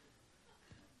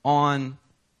on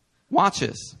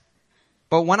watches.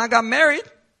 But when I got married,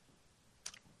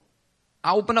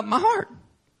 I opened up my heart.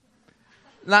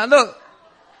 Now look,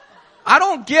 I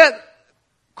don't get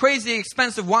crazy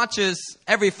expensive watches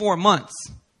every 4 months.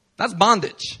 That's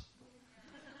bondage.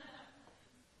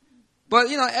 But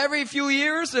every few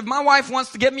years, if my wife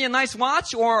wants to get me a nice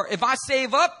watch, or if I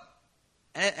save up,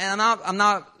 and I'm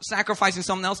not sacrificing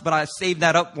something else, but I save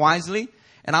that up wisely,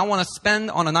 and I want to spend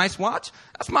on a nice watch,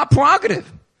 that's my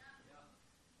prerogative.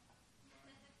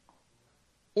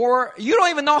 Or you don't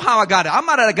even know how I got it. I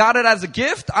might have got it as a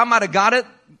gift. I might have got it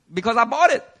because I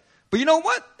bought it. But you know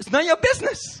what? It's none of your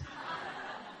business.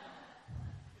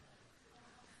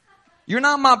 You're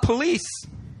not my police.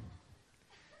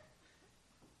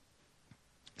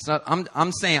 So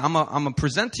I'm saying I'm gonna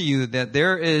present to you that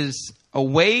there is a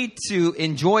way to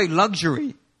enjoy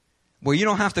luxury where you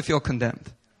don't have to feel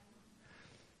condemned.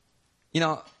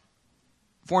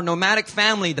 For a nomadic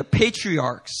family, the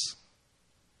patriarchs,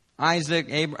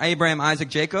 Abraham, Isaac,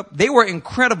 Jacob, they were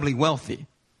incredibly wealthy.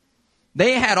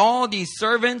 They had all these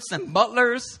servants and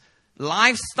butlers,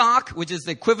 livestock, which is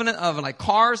the equivalent of like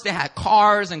cars. They had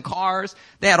cars and cars.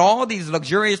 They had all these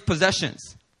luxurious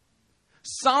possessions.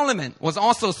 Solomon was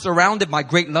also surrounded by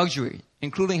great luxury,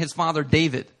 including his father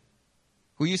David,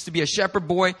 who used to be a shepherd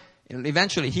boy.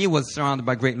 Eventually, he was surrounded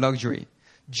by great luxury.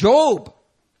 Job,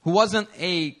 who wasn't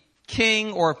a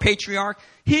king or a patriarch,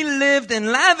 he lived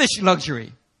in lavish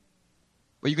luxury.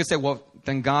 Well, you could say, well,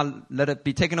 then God let it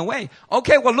be taken away.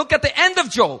 Okay, well, look at the end of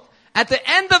Job. At the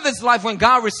end of his life, when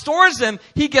God restores him,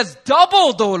 he gets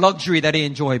double the luxury that he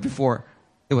enjoyed before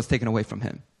it was taken away from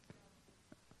him.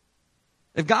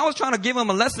 If God was trying to give him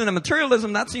a lesson in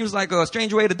materialism, that seems like a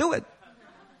strange way to do it.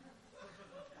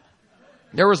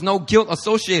 There was no guilt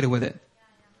associated with it.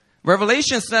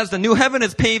 Revelation says the new heaven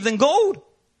is paved in gold.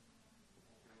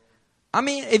 I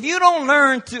mean, if you don't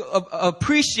learn to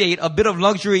appreciate a bit of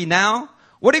luxury now,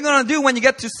 what are you going to do when you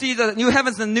get to see the new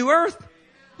heavens and new earth?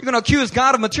 You're going to accuse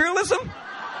God of materialism?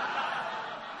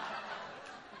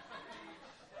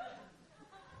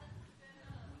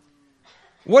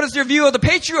 What is your view of the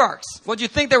patriarchs? What do you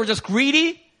think? They were just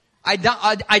greedy,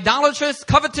 idolatrous,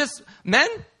 covetous men?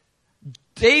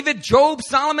 David, Job,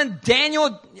 Solomon,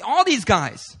 Daniel, all these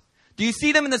guys. Do you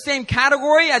see them in the same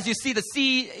category as you see the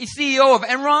CEO of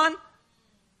Enron?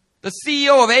 The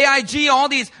CEO of AIG, all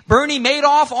these, Bernie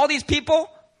Madoff, all these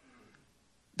people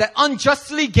that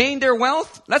unjustly gained their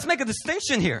wealth? Let's make a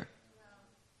distinction here.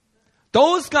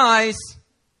 Those guys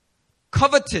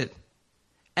coveted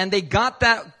and they got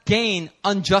that gain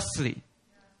unjustly.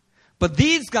 But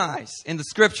these guys in the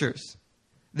scriptures,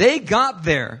 they got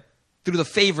there through the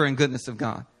favor and goodness of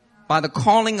God, by the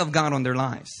calling of God on their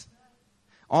lives.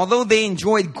 Although they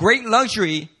enjoyed great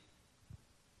luxury,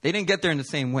 they didn't get there in the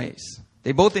same ways.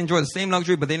 They both enjoyed the same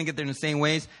luxury, but they didn't get there in the same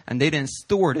ways, and they didn't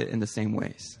steward it in the same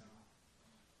ways.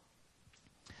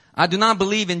 I do not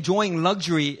believe enjoying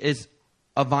luxury is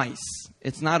a vice.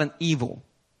 It's not an evil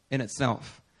in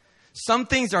itself. Some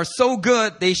things are so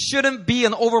good, they shouldn't be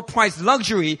an overpriced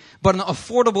luxury, but an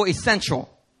affordable essential.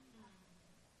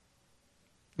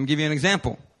 Let me give you an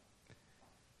example.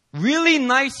 Really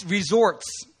nice resorts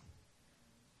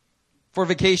for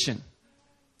vacation.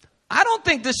 I don't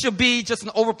think this should be just an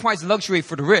overpriced luxury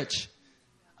for the rich.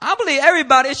 I believe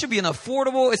it should be an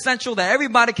affordable essential that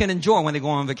everybody can enjoy when they go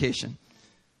on vacation.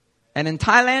 And in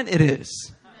Thailand, it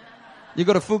is. You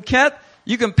go to Phuket,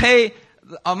 you can pay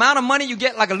the amount of money you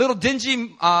get like a little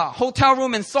dingy hotel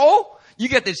room in Seoul. You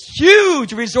get this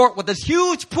huge resort with this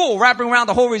huge pool wrapping around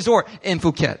the whole resort in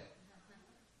Phuket.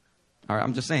 All right,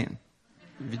 I'm just saying,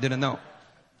 if you didn't know.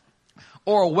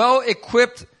 Or a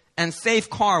well-equipped and safe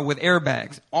car with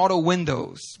airbags, auto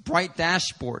windows, bright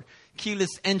dashboard, keyless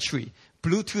entry,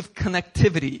 Bluetooth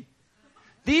connectivity.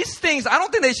 These things, I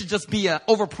don't think they should just be an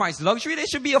overpriced luxury. They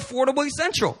should be affordable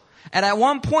essential. And at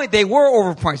one point, they were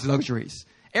overpriced luxuries.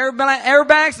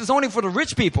 Airbags is only for the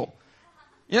rich people.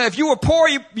 You know, if you were poor,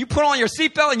 you put on your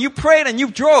seatbelt and you prayed and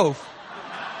you drove.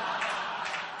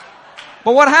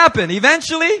 But what happened?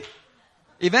 Eventually,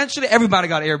 everybody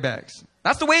got airbags.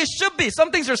 That's the way it should be.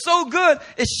 Some things are so good,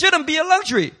 it shouldn't be a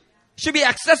luxury. It should be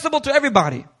accessible to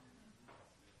everybody.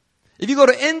 If you go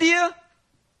to India,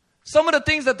 some of the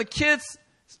things that the kids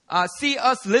see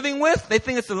us living with, they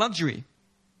think it's a luxury.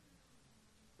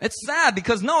 It's sad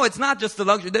because no, it's not just a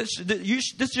luxury. This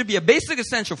should be a basic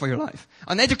essential for your life.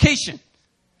 An education.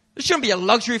 This shouldn't be a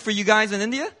luxury for you guys in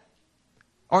India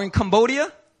or in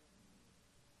Cambodia.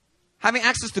 Having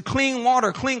access to clean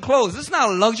water, clean clothes. This is not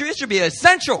a luxury. It should be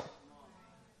essential.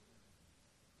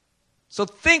 So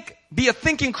be a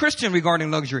thinking Christian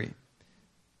regarding luxury.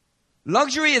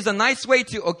 Luxury is a nice way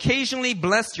to occasionally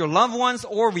bless your loved ones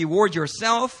or reward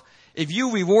yourself. If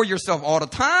you reward yourself all the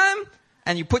time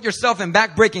and you put yourself in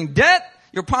back-breaking debt,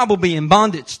 you're probably in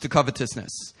bondage to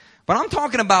covetousness. But I'm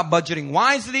talking about budgeting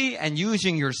wisely and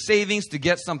using your savings to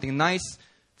get something nice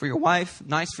for your wife,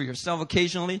 nice for yourself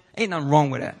occasionally. Ain't nothing wrong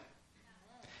with that.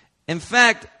 In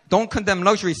fact, don't condemn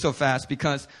luxury so fast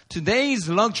because today's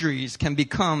luxuries can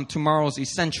become tomorrow's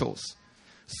essentials.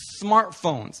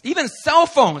 Smartphones, even cell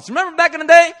phones. Remember back in the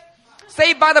day?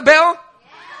 Saved by the Bell?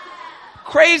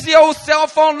 Crazy old cell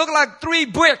phone, looked like 3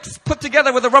 bricks put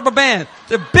together with a rubber band.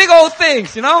 They're big old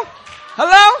things, you know?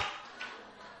 Hello?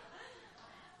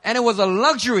 And it was a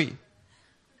luxury.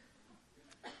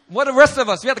 What the rest of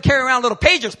us? We had to carry around little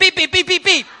pagers. Beep, beep, beep, beep,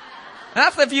 beep. And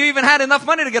that's if you even had enough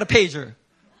money to get a pager.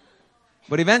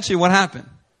 But eventually what happened?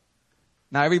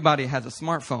 Now everybody has a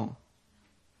smartphone.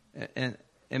 And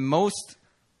in most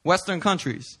Western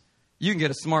countries, you can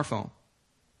get a smartphone.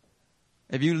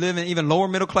 If you live in even lower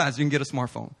middle class, you can get a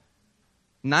smartphone.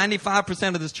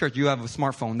 95% of this church, you have a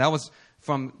smartphone. That was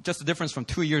from just the difference from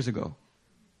 2 years ago.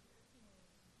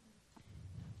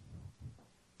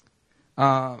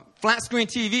 flat screen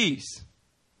TVs.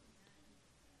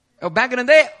 Back in the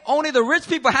day, only the rich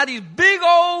people had these big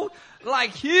old,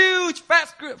 like huge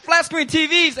flat screen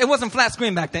TVs. It wasn't flat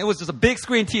screen back then. It was just a big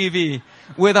screen TV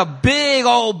with a big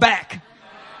old back.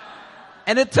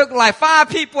 And it took like 5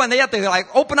 people, and they had to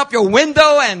like open up your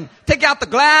window and take out the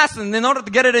glass and in order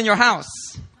to get it in your house.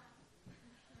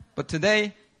 But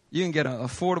today, you can get an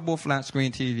affordable flat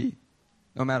screen TV,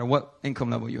 no matter what income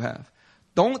level you have.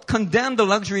 Don't condemn the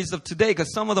luxuries of today,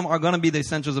 because some of them are going to be the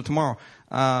essentials of tomorrow.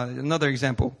 Another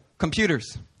example,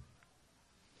 computers.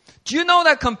 Do you know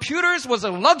that computers was a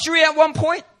luxury at one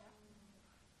point?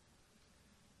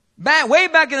 Way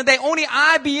back in the day, only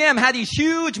IBM had these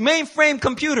huge mainframe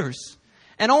computers.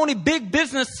 And only big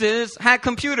businesses had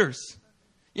computers.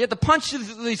 You had to punch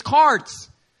these cards.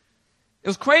 It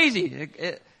was crazy.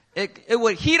 It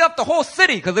would heat up the whole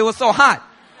city because it was so hot.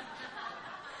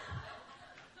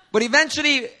 But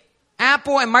eventually,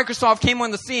 Apple and Microsoft came on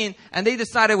the scene, and they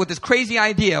decided with this crazy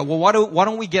idea, well, why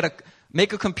don't we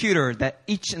make a computer that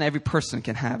each and every person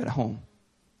can have at home?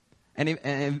 And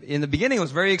in the beginning, it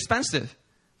was very expensive.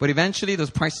 But eventually,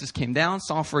 those prices came down.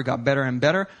 Software got better and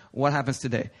better. What happens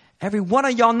today? Every one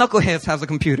of y'all knuckleheads has a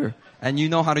computer, and you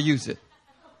know how to use it.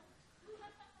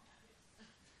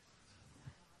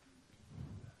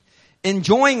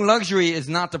 Enjoying luxury is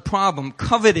not the problem.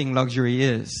 Coveting luxury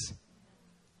is.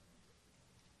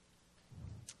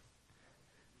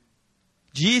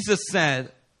 Jesus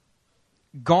said,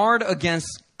 guard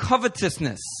against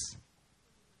covetousness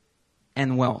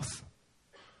and wealth.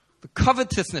 The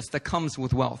covetousness that comes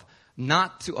with wealth,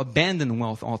 not to abandon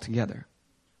wealth altogether.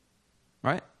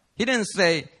 Right? He didn't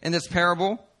say in this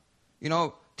parable,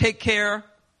 take care,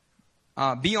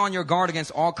 be on your guard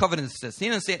against all covetousness. He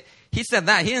didn't say, he said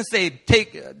that. He didn't say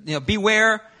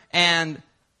beware and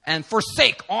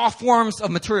forsake all forms of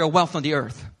material wealth on the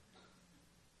earth.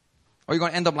 Or you're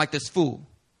going to end up like this fool.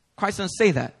 Christ didn't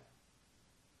say that.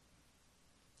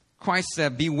 Christ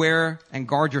said, beware and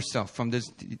guard yourself from this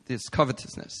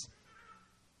covetousness.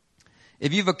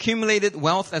 If you've accumulated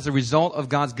wealth as a result of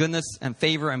God's goodness and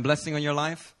favor and blessing on your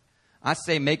life, I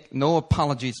say make no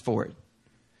apologies for it.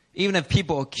 Even if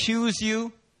people accuse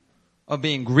you of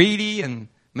being greedy and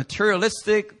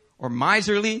materialistic or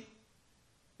miserly,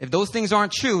 if those things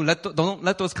aren't true, don't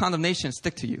let those condemnations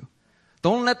stick to you.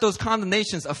 Don't let those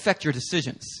condemnations affect your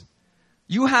decisions.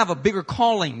 You have a bigger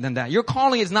calling than that. Your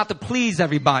calling is not to please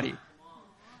everybody.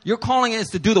 Your calling is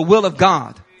to do the will of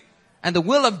God. And the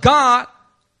will of God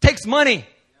takes money.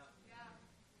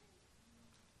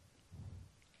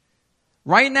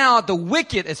 Right now, the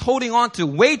wicked is holding on to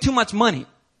way too much money.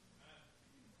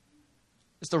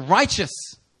 It's the righteous.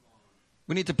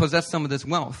 We need to possess some of this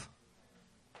wealth.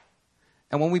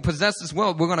 And when we possess this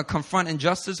wealth, we're going to confront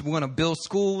injustice. We're going to build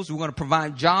schools. We're going to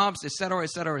provide jobs, etc.,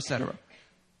 etc., etc.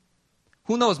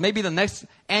 Who knows? Maybe the next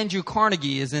Andrew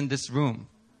Carnegie is in this room.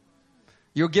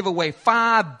 You'll give away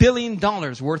 $5 billion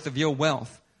worth of your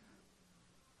wealth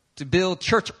to build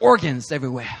church organs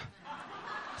everywhere.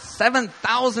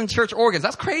 7,000 church organs.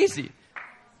 That's crazy.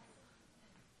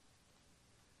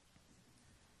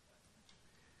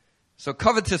 So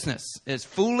covetousness is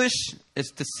foolish.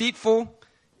 It's deceitful.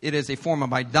 It is a form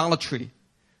of idolatry.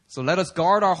 So let us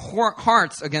guard our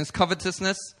hearts against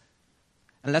covetousness.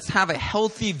 And let's have a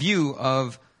healthy view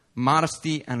of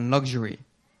modesty and luxury.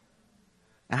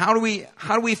 And how do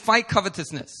we fight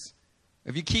covetousness?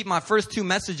 If you keep my first 2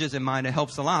 messages in mind, it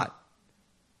helps a lot.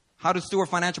 How to steward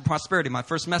financial prosperity. My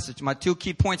first message, my 2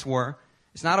 key points were,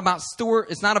 it's not about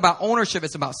ownership,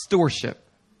 it's about stewardship.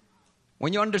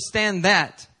 When you understand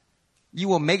that, you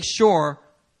will make sure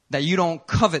that you don't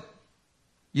covet.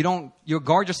 You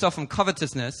guard yourself from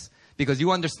covetousness because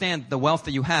you understand the wealth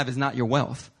that you have is not your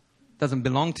wealth. It doesn't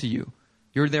belong to you.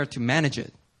 You're there to manage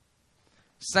it.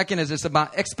 Second is it's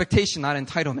about expectation, not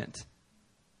entitlement.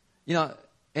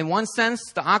 In one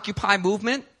sense, the Occupy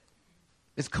movement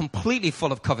is completely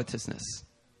full of covetousness.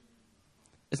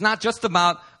 It's not just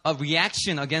about a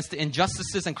reaction against the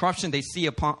injustices and corruption they see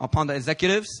upon the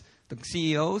executives, the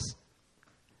CEOs.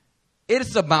 It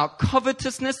is about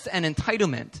covetousness and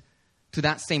entitlement to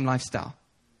that same lifestyle,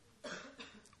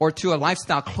 or to a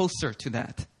lifestyle closer to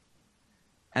that.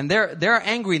 And they're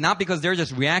angry not because they're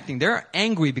just reacting. They're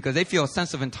angry because they feel a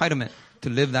sense of entitlement to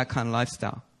live that kind of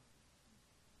lifestyle.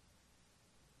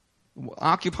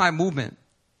 Occupy movement.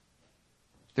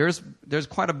 There's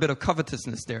quite a bit of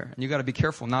covetousness there, and you got to be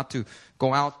careful not to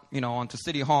go out, onto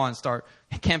City Hall and start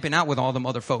camping out with all them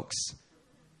other folks.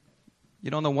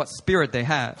 You don't know what spirit they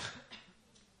have.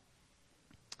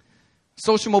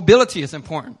 Social mobility is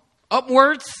important.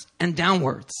 Upwards and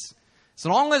downwards. So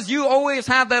long as you always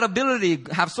have that ability,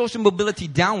 have social mobility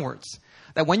downwards,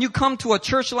 that when you come to a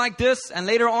church like this and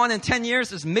later on in 10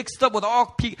 years it's mixed up with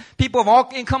all people of all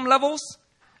income levels,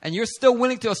 and you're still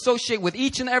willing to associate with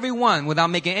each and every one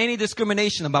without making any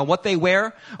discrimination about what they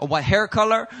wear or what hair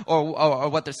color or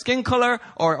what their skin color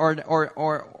or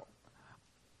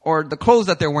the clothes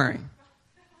that they're wearing.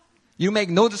 You make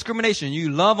no discrimination. You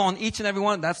love on each and every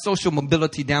one. That's social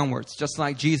mobility downwards, just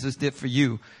like Jesus did for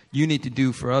you. You need to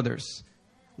do for others.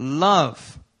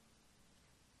 Love.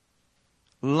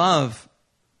 Love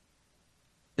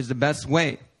is the best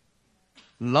way.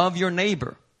 Love your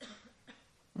neighbor.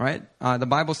 Right? The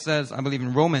Bible says, I believe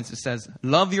in Romans, it says,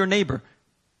 love your neighbor.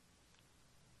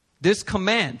 This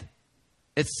command,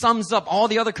 it sums up all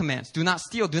the other commands. Do not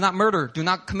steal, do not murder, do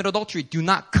not commit adultery, do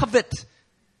not covet.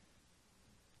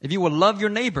 If you will love your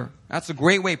neighbor, that's a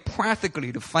great way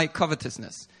practically to fight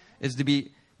covetousness, is to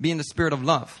be in the spirit of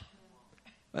love.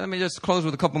 Let me just close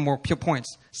with a couple more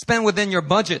points. Spend within your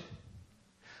budget.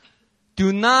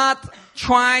 Do not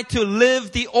try to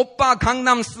live the Oppa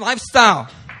Gangnam lifestyle.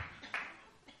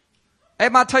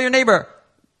 Everybody tell your neighbor,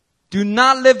 do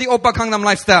not live the Oppa Gangnam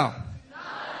lifestyle.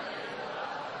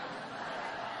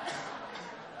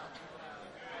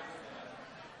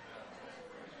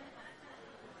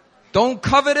 Don't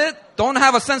covet it. Don't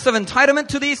have a sense of entitlement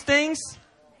to these things.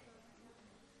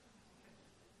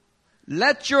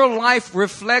 Let your life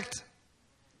reflect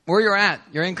where you're at,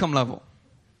 your income level.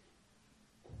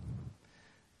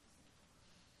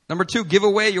 Number 2, give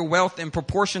away your wealth in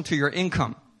proportion to your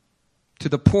income, to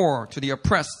the poor, to the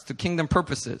oppressed, to kingdom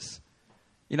purposes.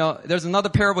 You know, there's another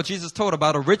parable Jesus told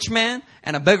about a rich man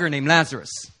and a beggar named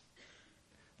Lazarus.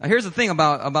 Now, here's the thing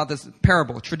about this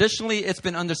parable. Traditionally, it's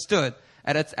been understood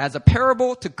as a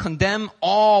parable to condemn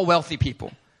all wealthy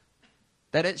people.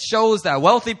 That it shows that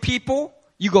wealthy people,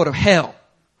 you go to hell.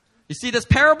 You see this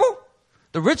parable?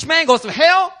 The rich man goes to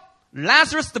hell.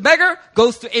 Lazarus, the beggar,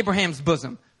 goes to Abraham's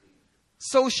bosom.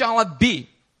 So shall it be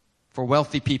for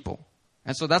wealthy people.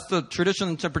 And so that's the traditional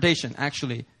interpretation.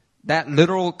 Actually, that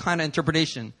literal kind of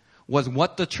interpretation was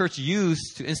what the church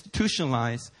used to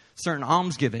institutionalize certain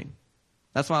almsgiving.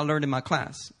 That's what I learned in my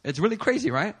class. It's really crazy,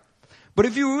 right? But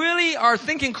if you really are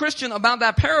thinking Christian about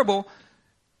that parable,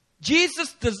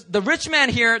 Jesus, the rich man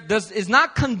here, is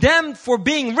not condemned for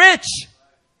being rich.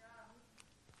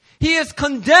 He is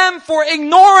condemned for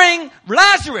ignoring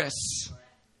Lazarus.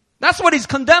 That's what he's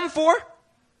condemned for.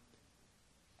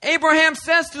 Abraham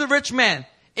says to the rich man,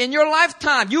 in your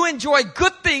lifetime, you enjoyed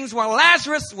good things while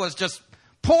Lazarus was just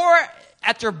poor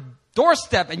at your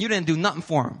doorstep and you didn't do nothing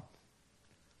for him.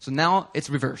 So now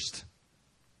it's reversed.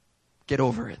 Get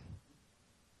over it.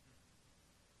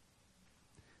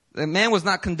 The man was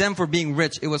not condemned for being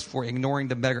rich. It was for ignoring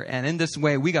the beggar. And in this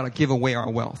way, we got to give away our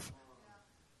wealth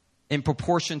in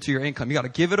proportion to your income. You got to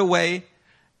give it away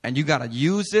and you got to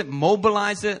use it,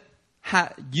 mobilize it.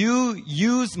 You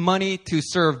use money to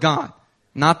serve God,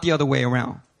 not the other way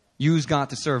around. Use God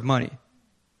to serve money.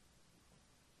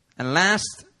 And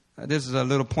last, this is a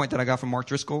little point that I got from Mark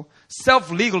Driscoll.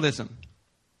 Self-legalism.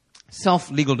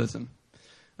 Self-legalism.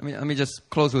 Let me just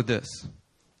close with this.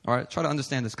 All right, try to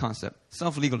understand this concept.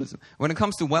 Self-legalism. When it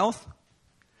comes to wealth,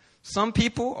 some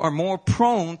people are more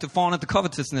prone to fall into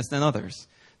covetousness than others.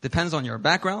 Depends on your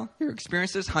background, your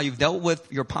experiences, how you've dealt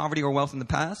with your poverty or wealth in the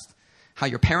past, how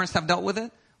your parents have dealt with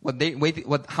it,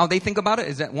 how they think about it.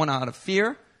 Is that one out of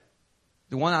fear?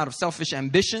 The one out of selfish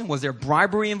ambition? Was there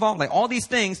bribery involved? Like all these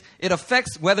things, it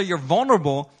affects whether you're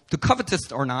vulnerable to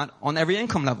covetous or not on every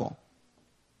income level.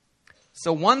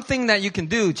 So one thing that you can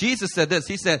do, Jesus said this.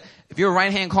 He said, if your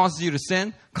right hand causes you to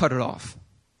sin, cut it off.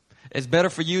 It's better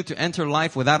for you to enter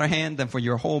life without a hand than for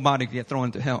your whole body to get thrown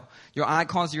into hell. Your eye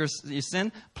causes your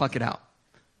sin, pluck it out.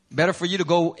 Better for you to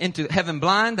go into heaven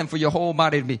blind than for your whole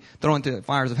body to be thrown into the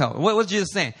fires of hell. What was Jesus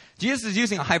saying? Jesus is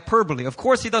using a hyperbole. Of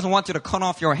course, he doesn't want you to cut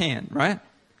off your hand, right?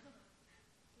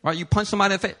 Right? You punch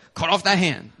somebody in the face, cut off that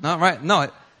hand. No, right? No,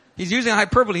 he's using a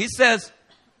hyperbole. He says,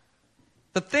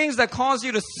 the things that cause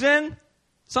you to sin,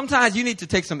 sometimes you need to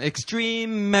take some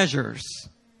extreme measures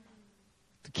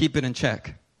to keep it in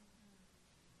check.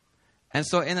 And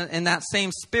so in that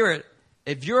same spirit,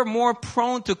 if you're more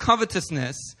prone to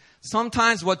covetousness,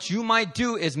 sometimes what you might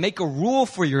do is make a rule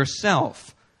for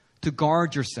yourself to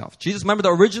guard yourself. Jesus, remember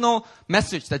the original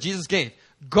message that Jesus gave.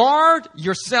 Guard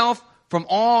yourself from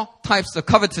all types of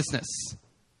covetousness.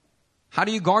 How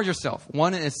do you guard yourself?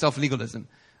 One is self-legalism.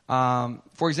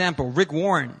 For example, Rick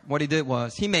Warren, what he did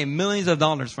was he made millions of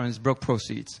dollars from his book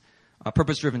proceeds.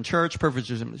 Purpose-driven church,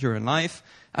 purpose-driven life.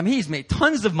 I mean, he's made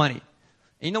tons of money.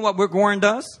 And you know what Rick Warren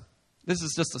does? This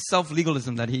is just a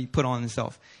self-legalism that he put on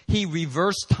himself. He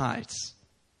reverse tithes.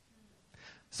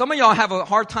 Some of y'all have a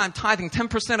hard time tithing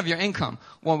 10% of your income.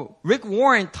 Well, Rick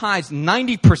Warren tithes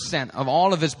 90% of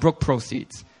all of his book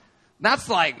proceeds. That's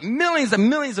like millions and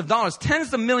millions of dollars,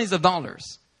 tens of millions of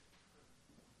dollars.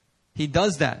 He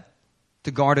does that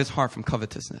to guard his heart from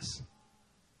covetousness.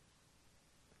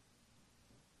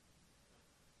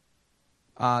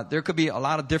 There could be a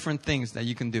lot of different things that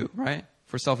you can do, right,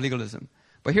 for self-legalism.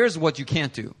 But here's what you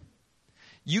can't do.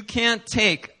 You can't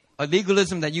take a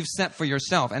legalism that you've set for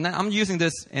yourself, and I'm using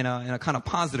this in a kind of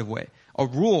positive way. A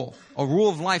rule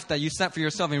of life that you set for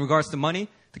yourself in regards to money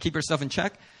to keep yourself in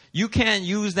check. You can't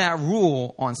use that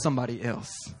rule on somebody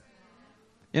else.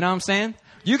 You know what I'm saying?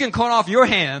 You can cut off your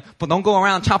hand, but don't go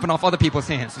around chopping off other people's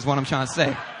hands, is what I'm trying to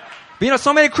say. But you know,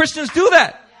 so many Christians do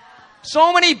that.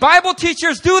 So many Bible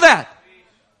teachers do that.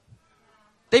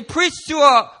 They preach to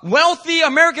a wealthy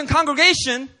American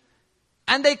congregation,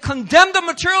 and they condemn the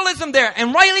materialism there.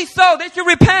 And rightly so, they should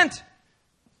repent.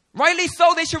 Rightly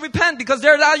so, they should repent because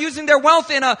they're not using their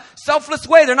wealth in a selfless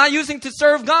way. They're not using to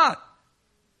serve God.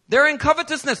 They're in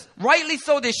covetousness. Rightly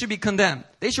so, they should be condemned.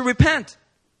 They should repent.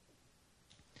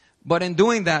 But in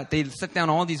doing that, they set down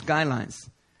all these guidelines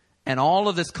and all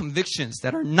of these convictions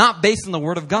that are not based on the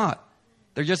Word of God.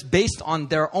 They're just based on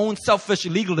their own selfish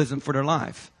legalism for their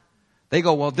life. They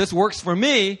go, well, this works for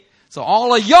me, so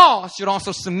all of y'all should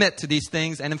also submit to these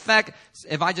things. And in fact,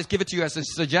 if I just give it to you as a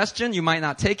suggestion, you might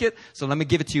not take it. So let me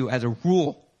give it to you as a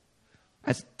rule,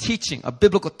 as teaching, a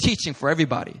biblical teaching for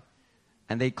everybody.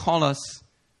 And they call us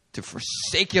to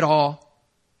forsake it all,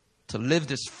 to live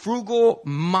this frugal,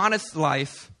 modest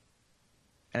life.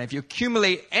 And if you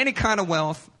accumulate any kind of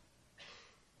wealth,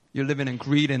 you're living in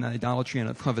greed and idolatry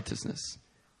and covetousness.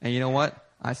 And you know what?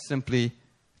 I simply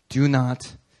do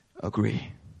not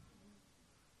agree.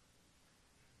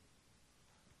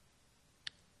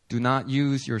 Do not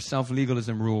use your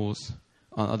self-legalism rules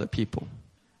on other people.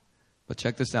 But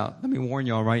check this out. Let me warn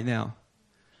y'all right now.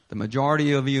 The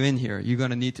majority of you in here, you're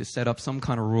going to need to set up some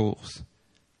kind of rules.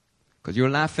 Because you're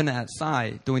laughing at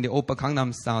Sai doing the Oppa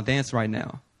Gangnam style dance right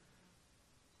now.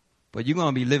 But you're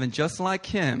going to be living just like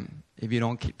him if you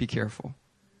don't be careful.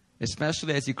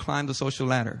 Especially as you climb the social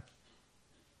ladder.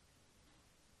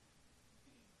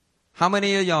 How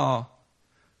many of y'all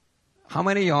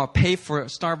pay for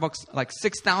Starbucks like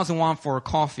 6,000 won for a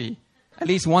coffee at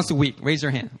least once a week? Raise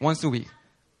your hand. Once a week.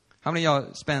 How many of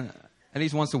y'all spend at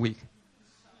least once a week?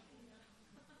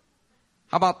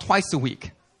 How about twice a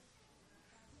week?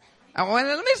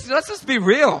 Let's just be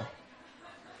real.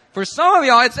 For some of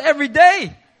y'all, it's every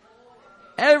day.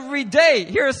 Every day.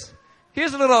 Here's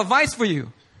a little advice for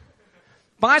you.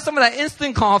 Buy some of that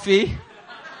instant coffee.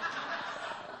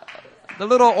 The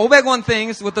little 500won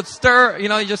things with the stir, you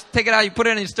just take it out, you put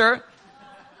it in and you stir.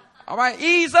 All right,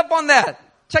 ease up on that.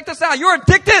 Check this out. You're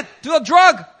addicted to a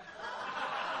drug.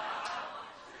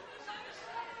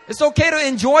 It's okay to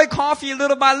enjoy coffee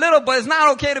little by little, but it's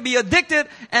not okay to be addicted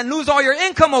and lose all your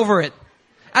income over it.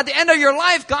 At the end of your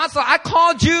life, God said, I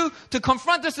called you to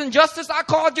confront this injustice. I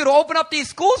called you to open up these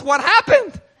schools. What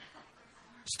happened?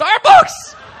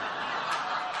 Starbucks.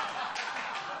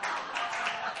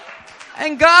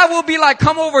 And God will be like,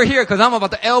 come over here because I'm about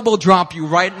to elbow drop you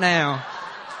right now.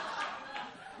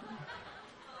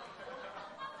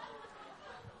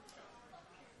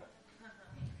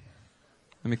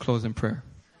 Let me close in prayer.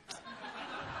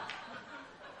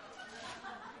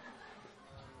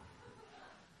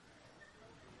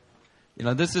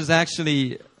 This is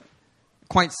actually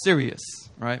quite serious,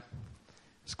 right?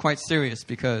 It's quite serious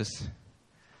because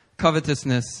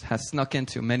covetousness has snuck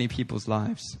into many people's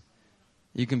lives.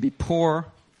 You can be poor,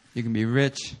 you can be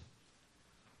rich,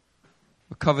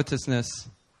 but covetousness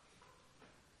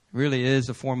really is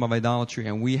a form of idolatry,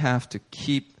 and we have to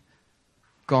keep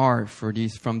guard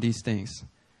from these things.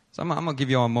 So I'm going to give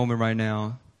you all a moment right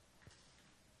now.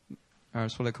 All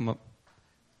right, so let come up.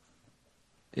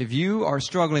 If you are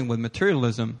struggling with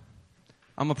materialism,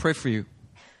 I'm going to pray for you.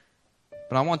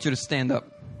 But I want you to stand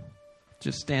up.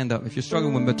 Just stand up. If you're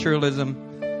struggling with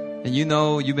materialism, and you've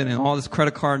been in all this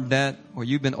credit card debt, or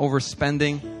you've been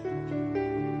overspending,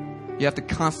 you have to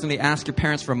constantly ask your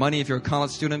parents for money if you're a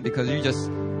college student because you just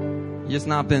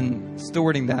not been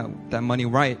stewarding that money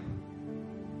right.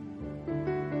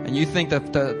 And you think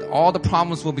that all the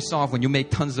problems will be solved when you make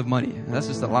tons of money. And that's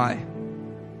just a lie.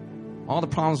 All the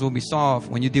problems will be solved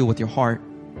when you deal with your heart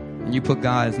and you put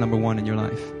God as number one in your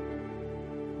life.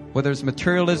 Whether it's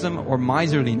materialism or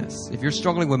miserliness. If you're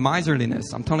struggling with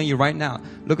miserliness, I'm telling you right now,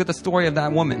 look at the story of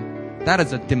that woman. That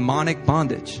is a demonic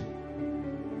bondage.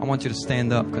 I want you to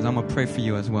stand up because I'm going to pray for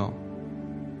you as well.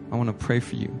 I want to pray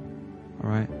for you. All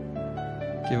right?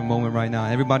 Give a moment right now.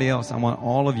 Everybody else, I want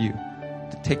all of you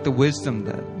to take the wisdom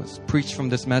that was preached from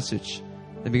this message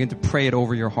and begin to pray it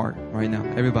over your heart right now,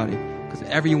 everybody. Because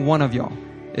every one of y'all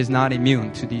is not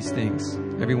immune to these things.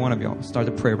 Every one of y'all. Start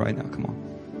to pray right now. Come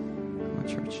on,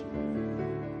 church.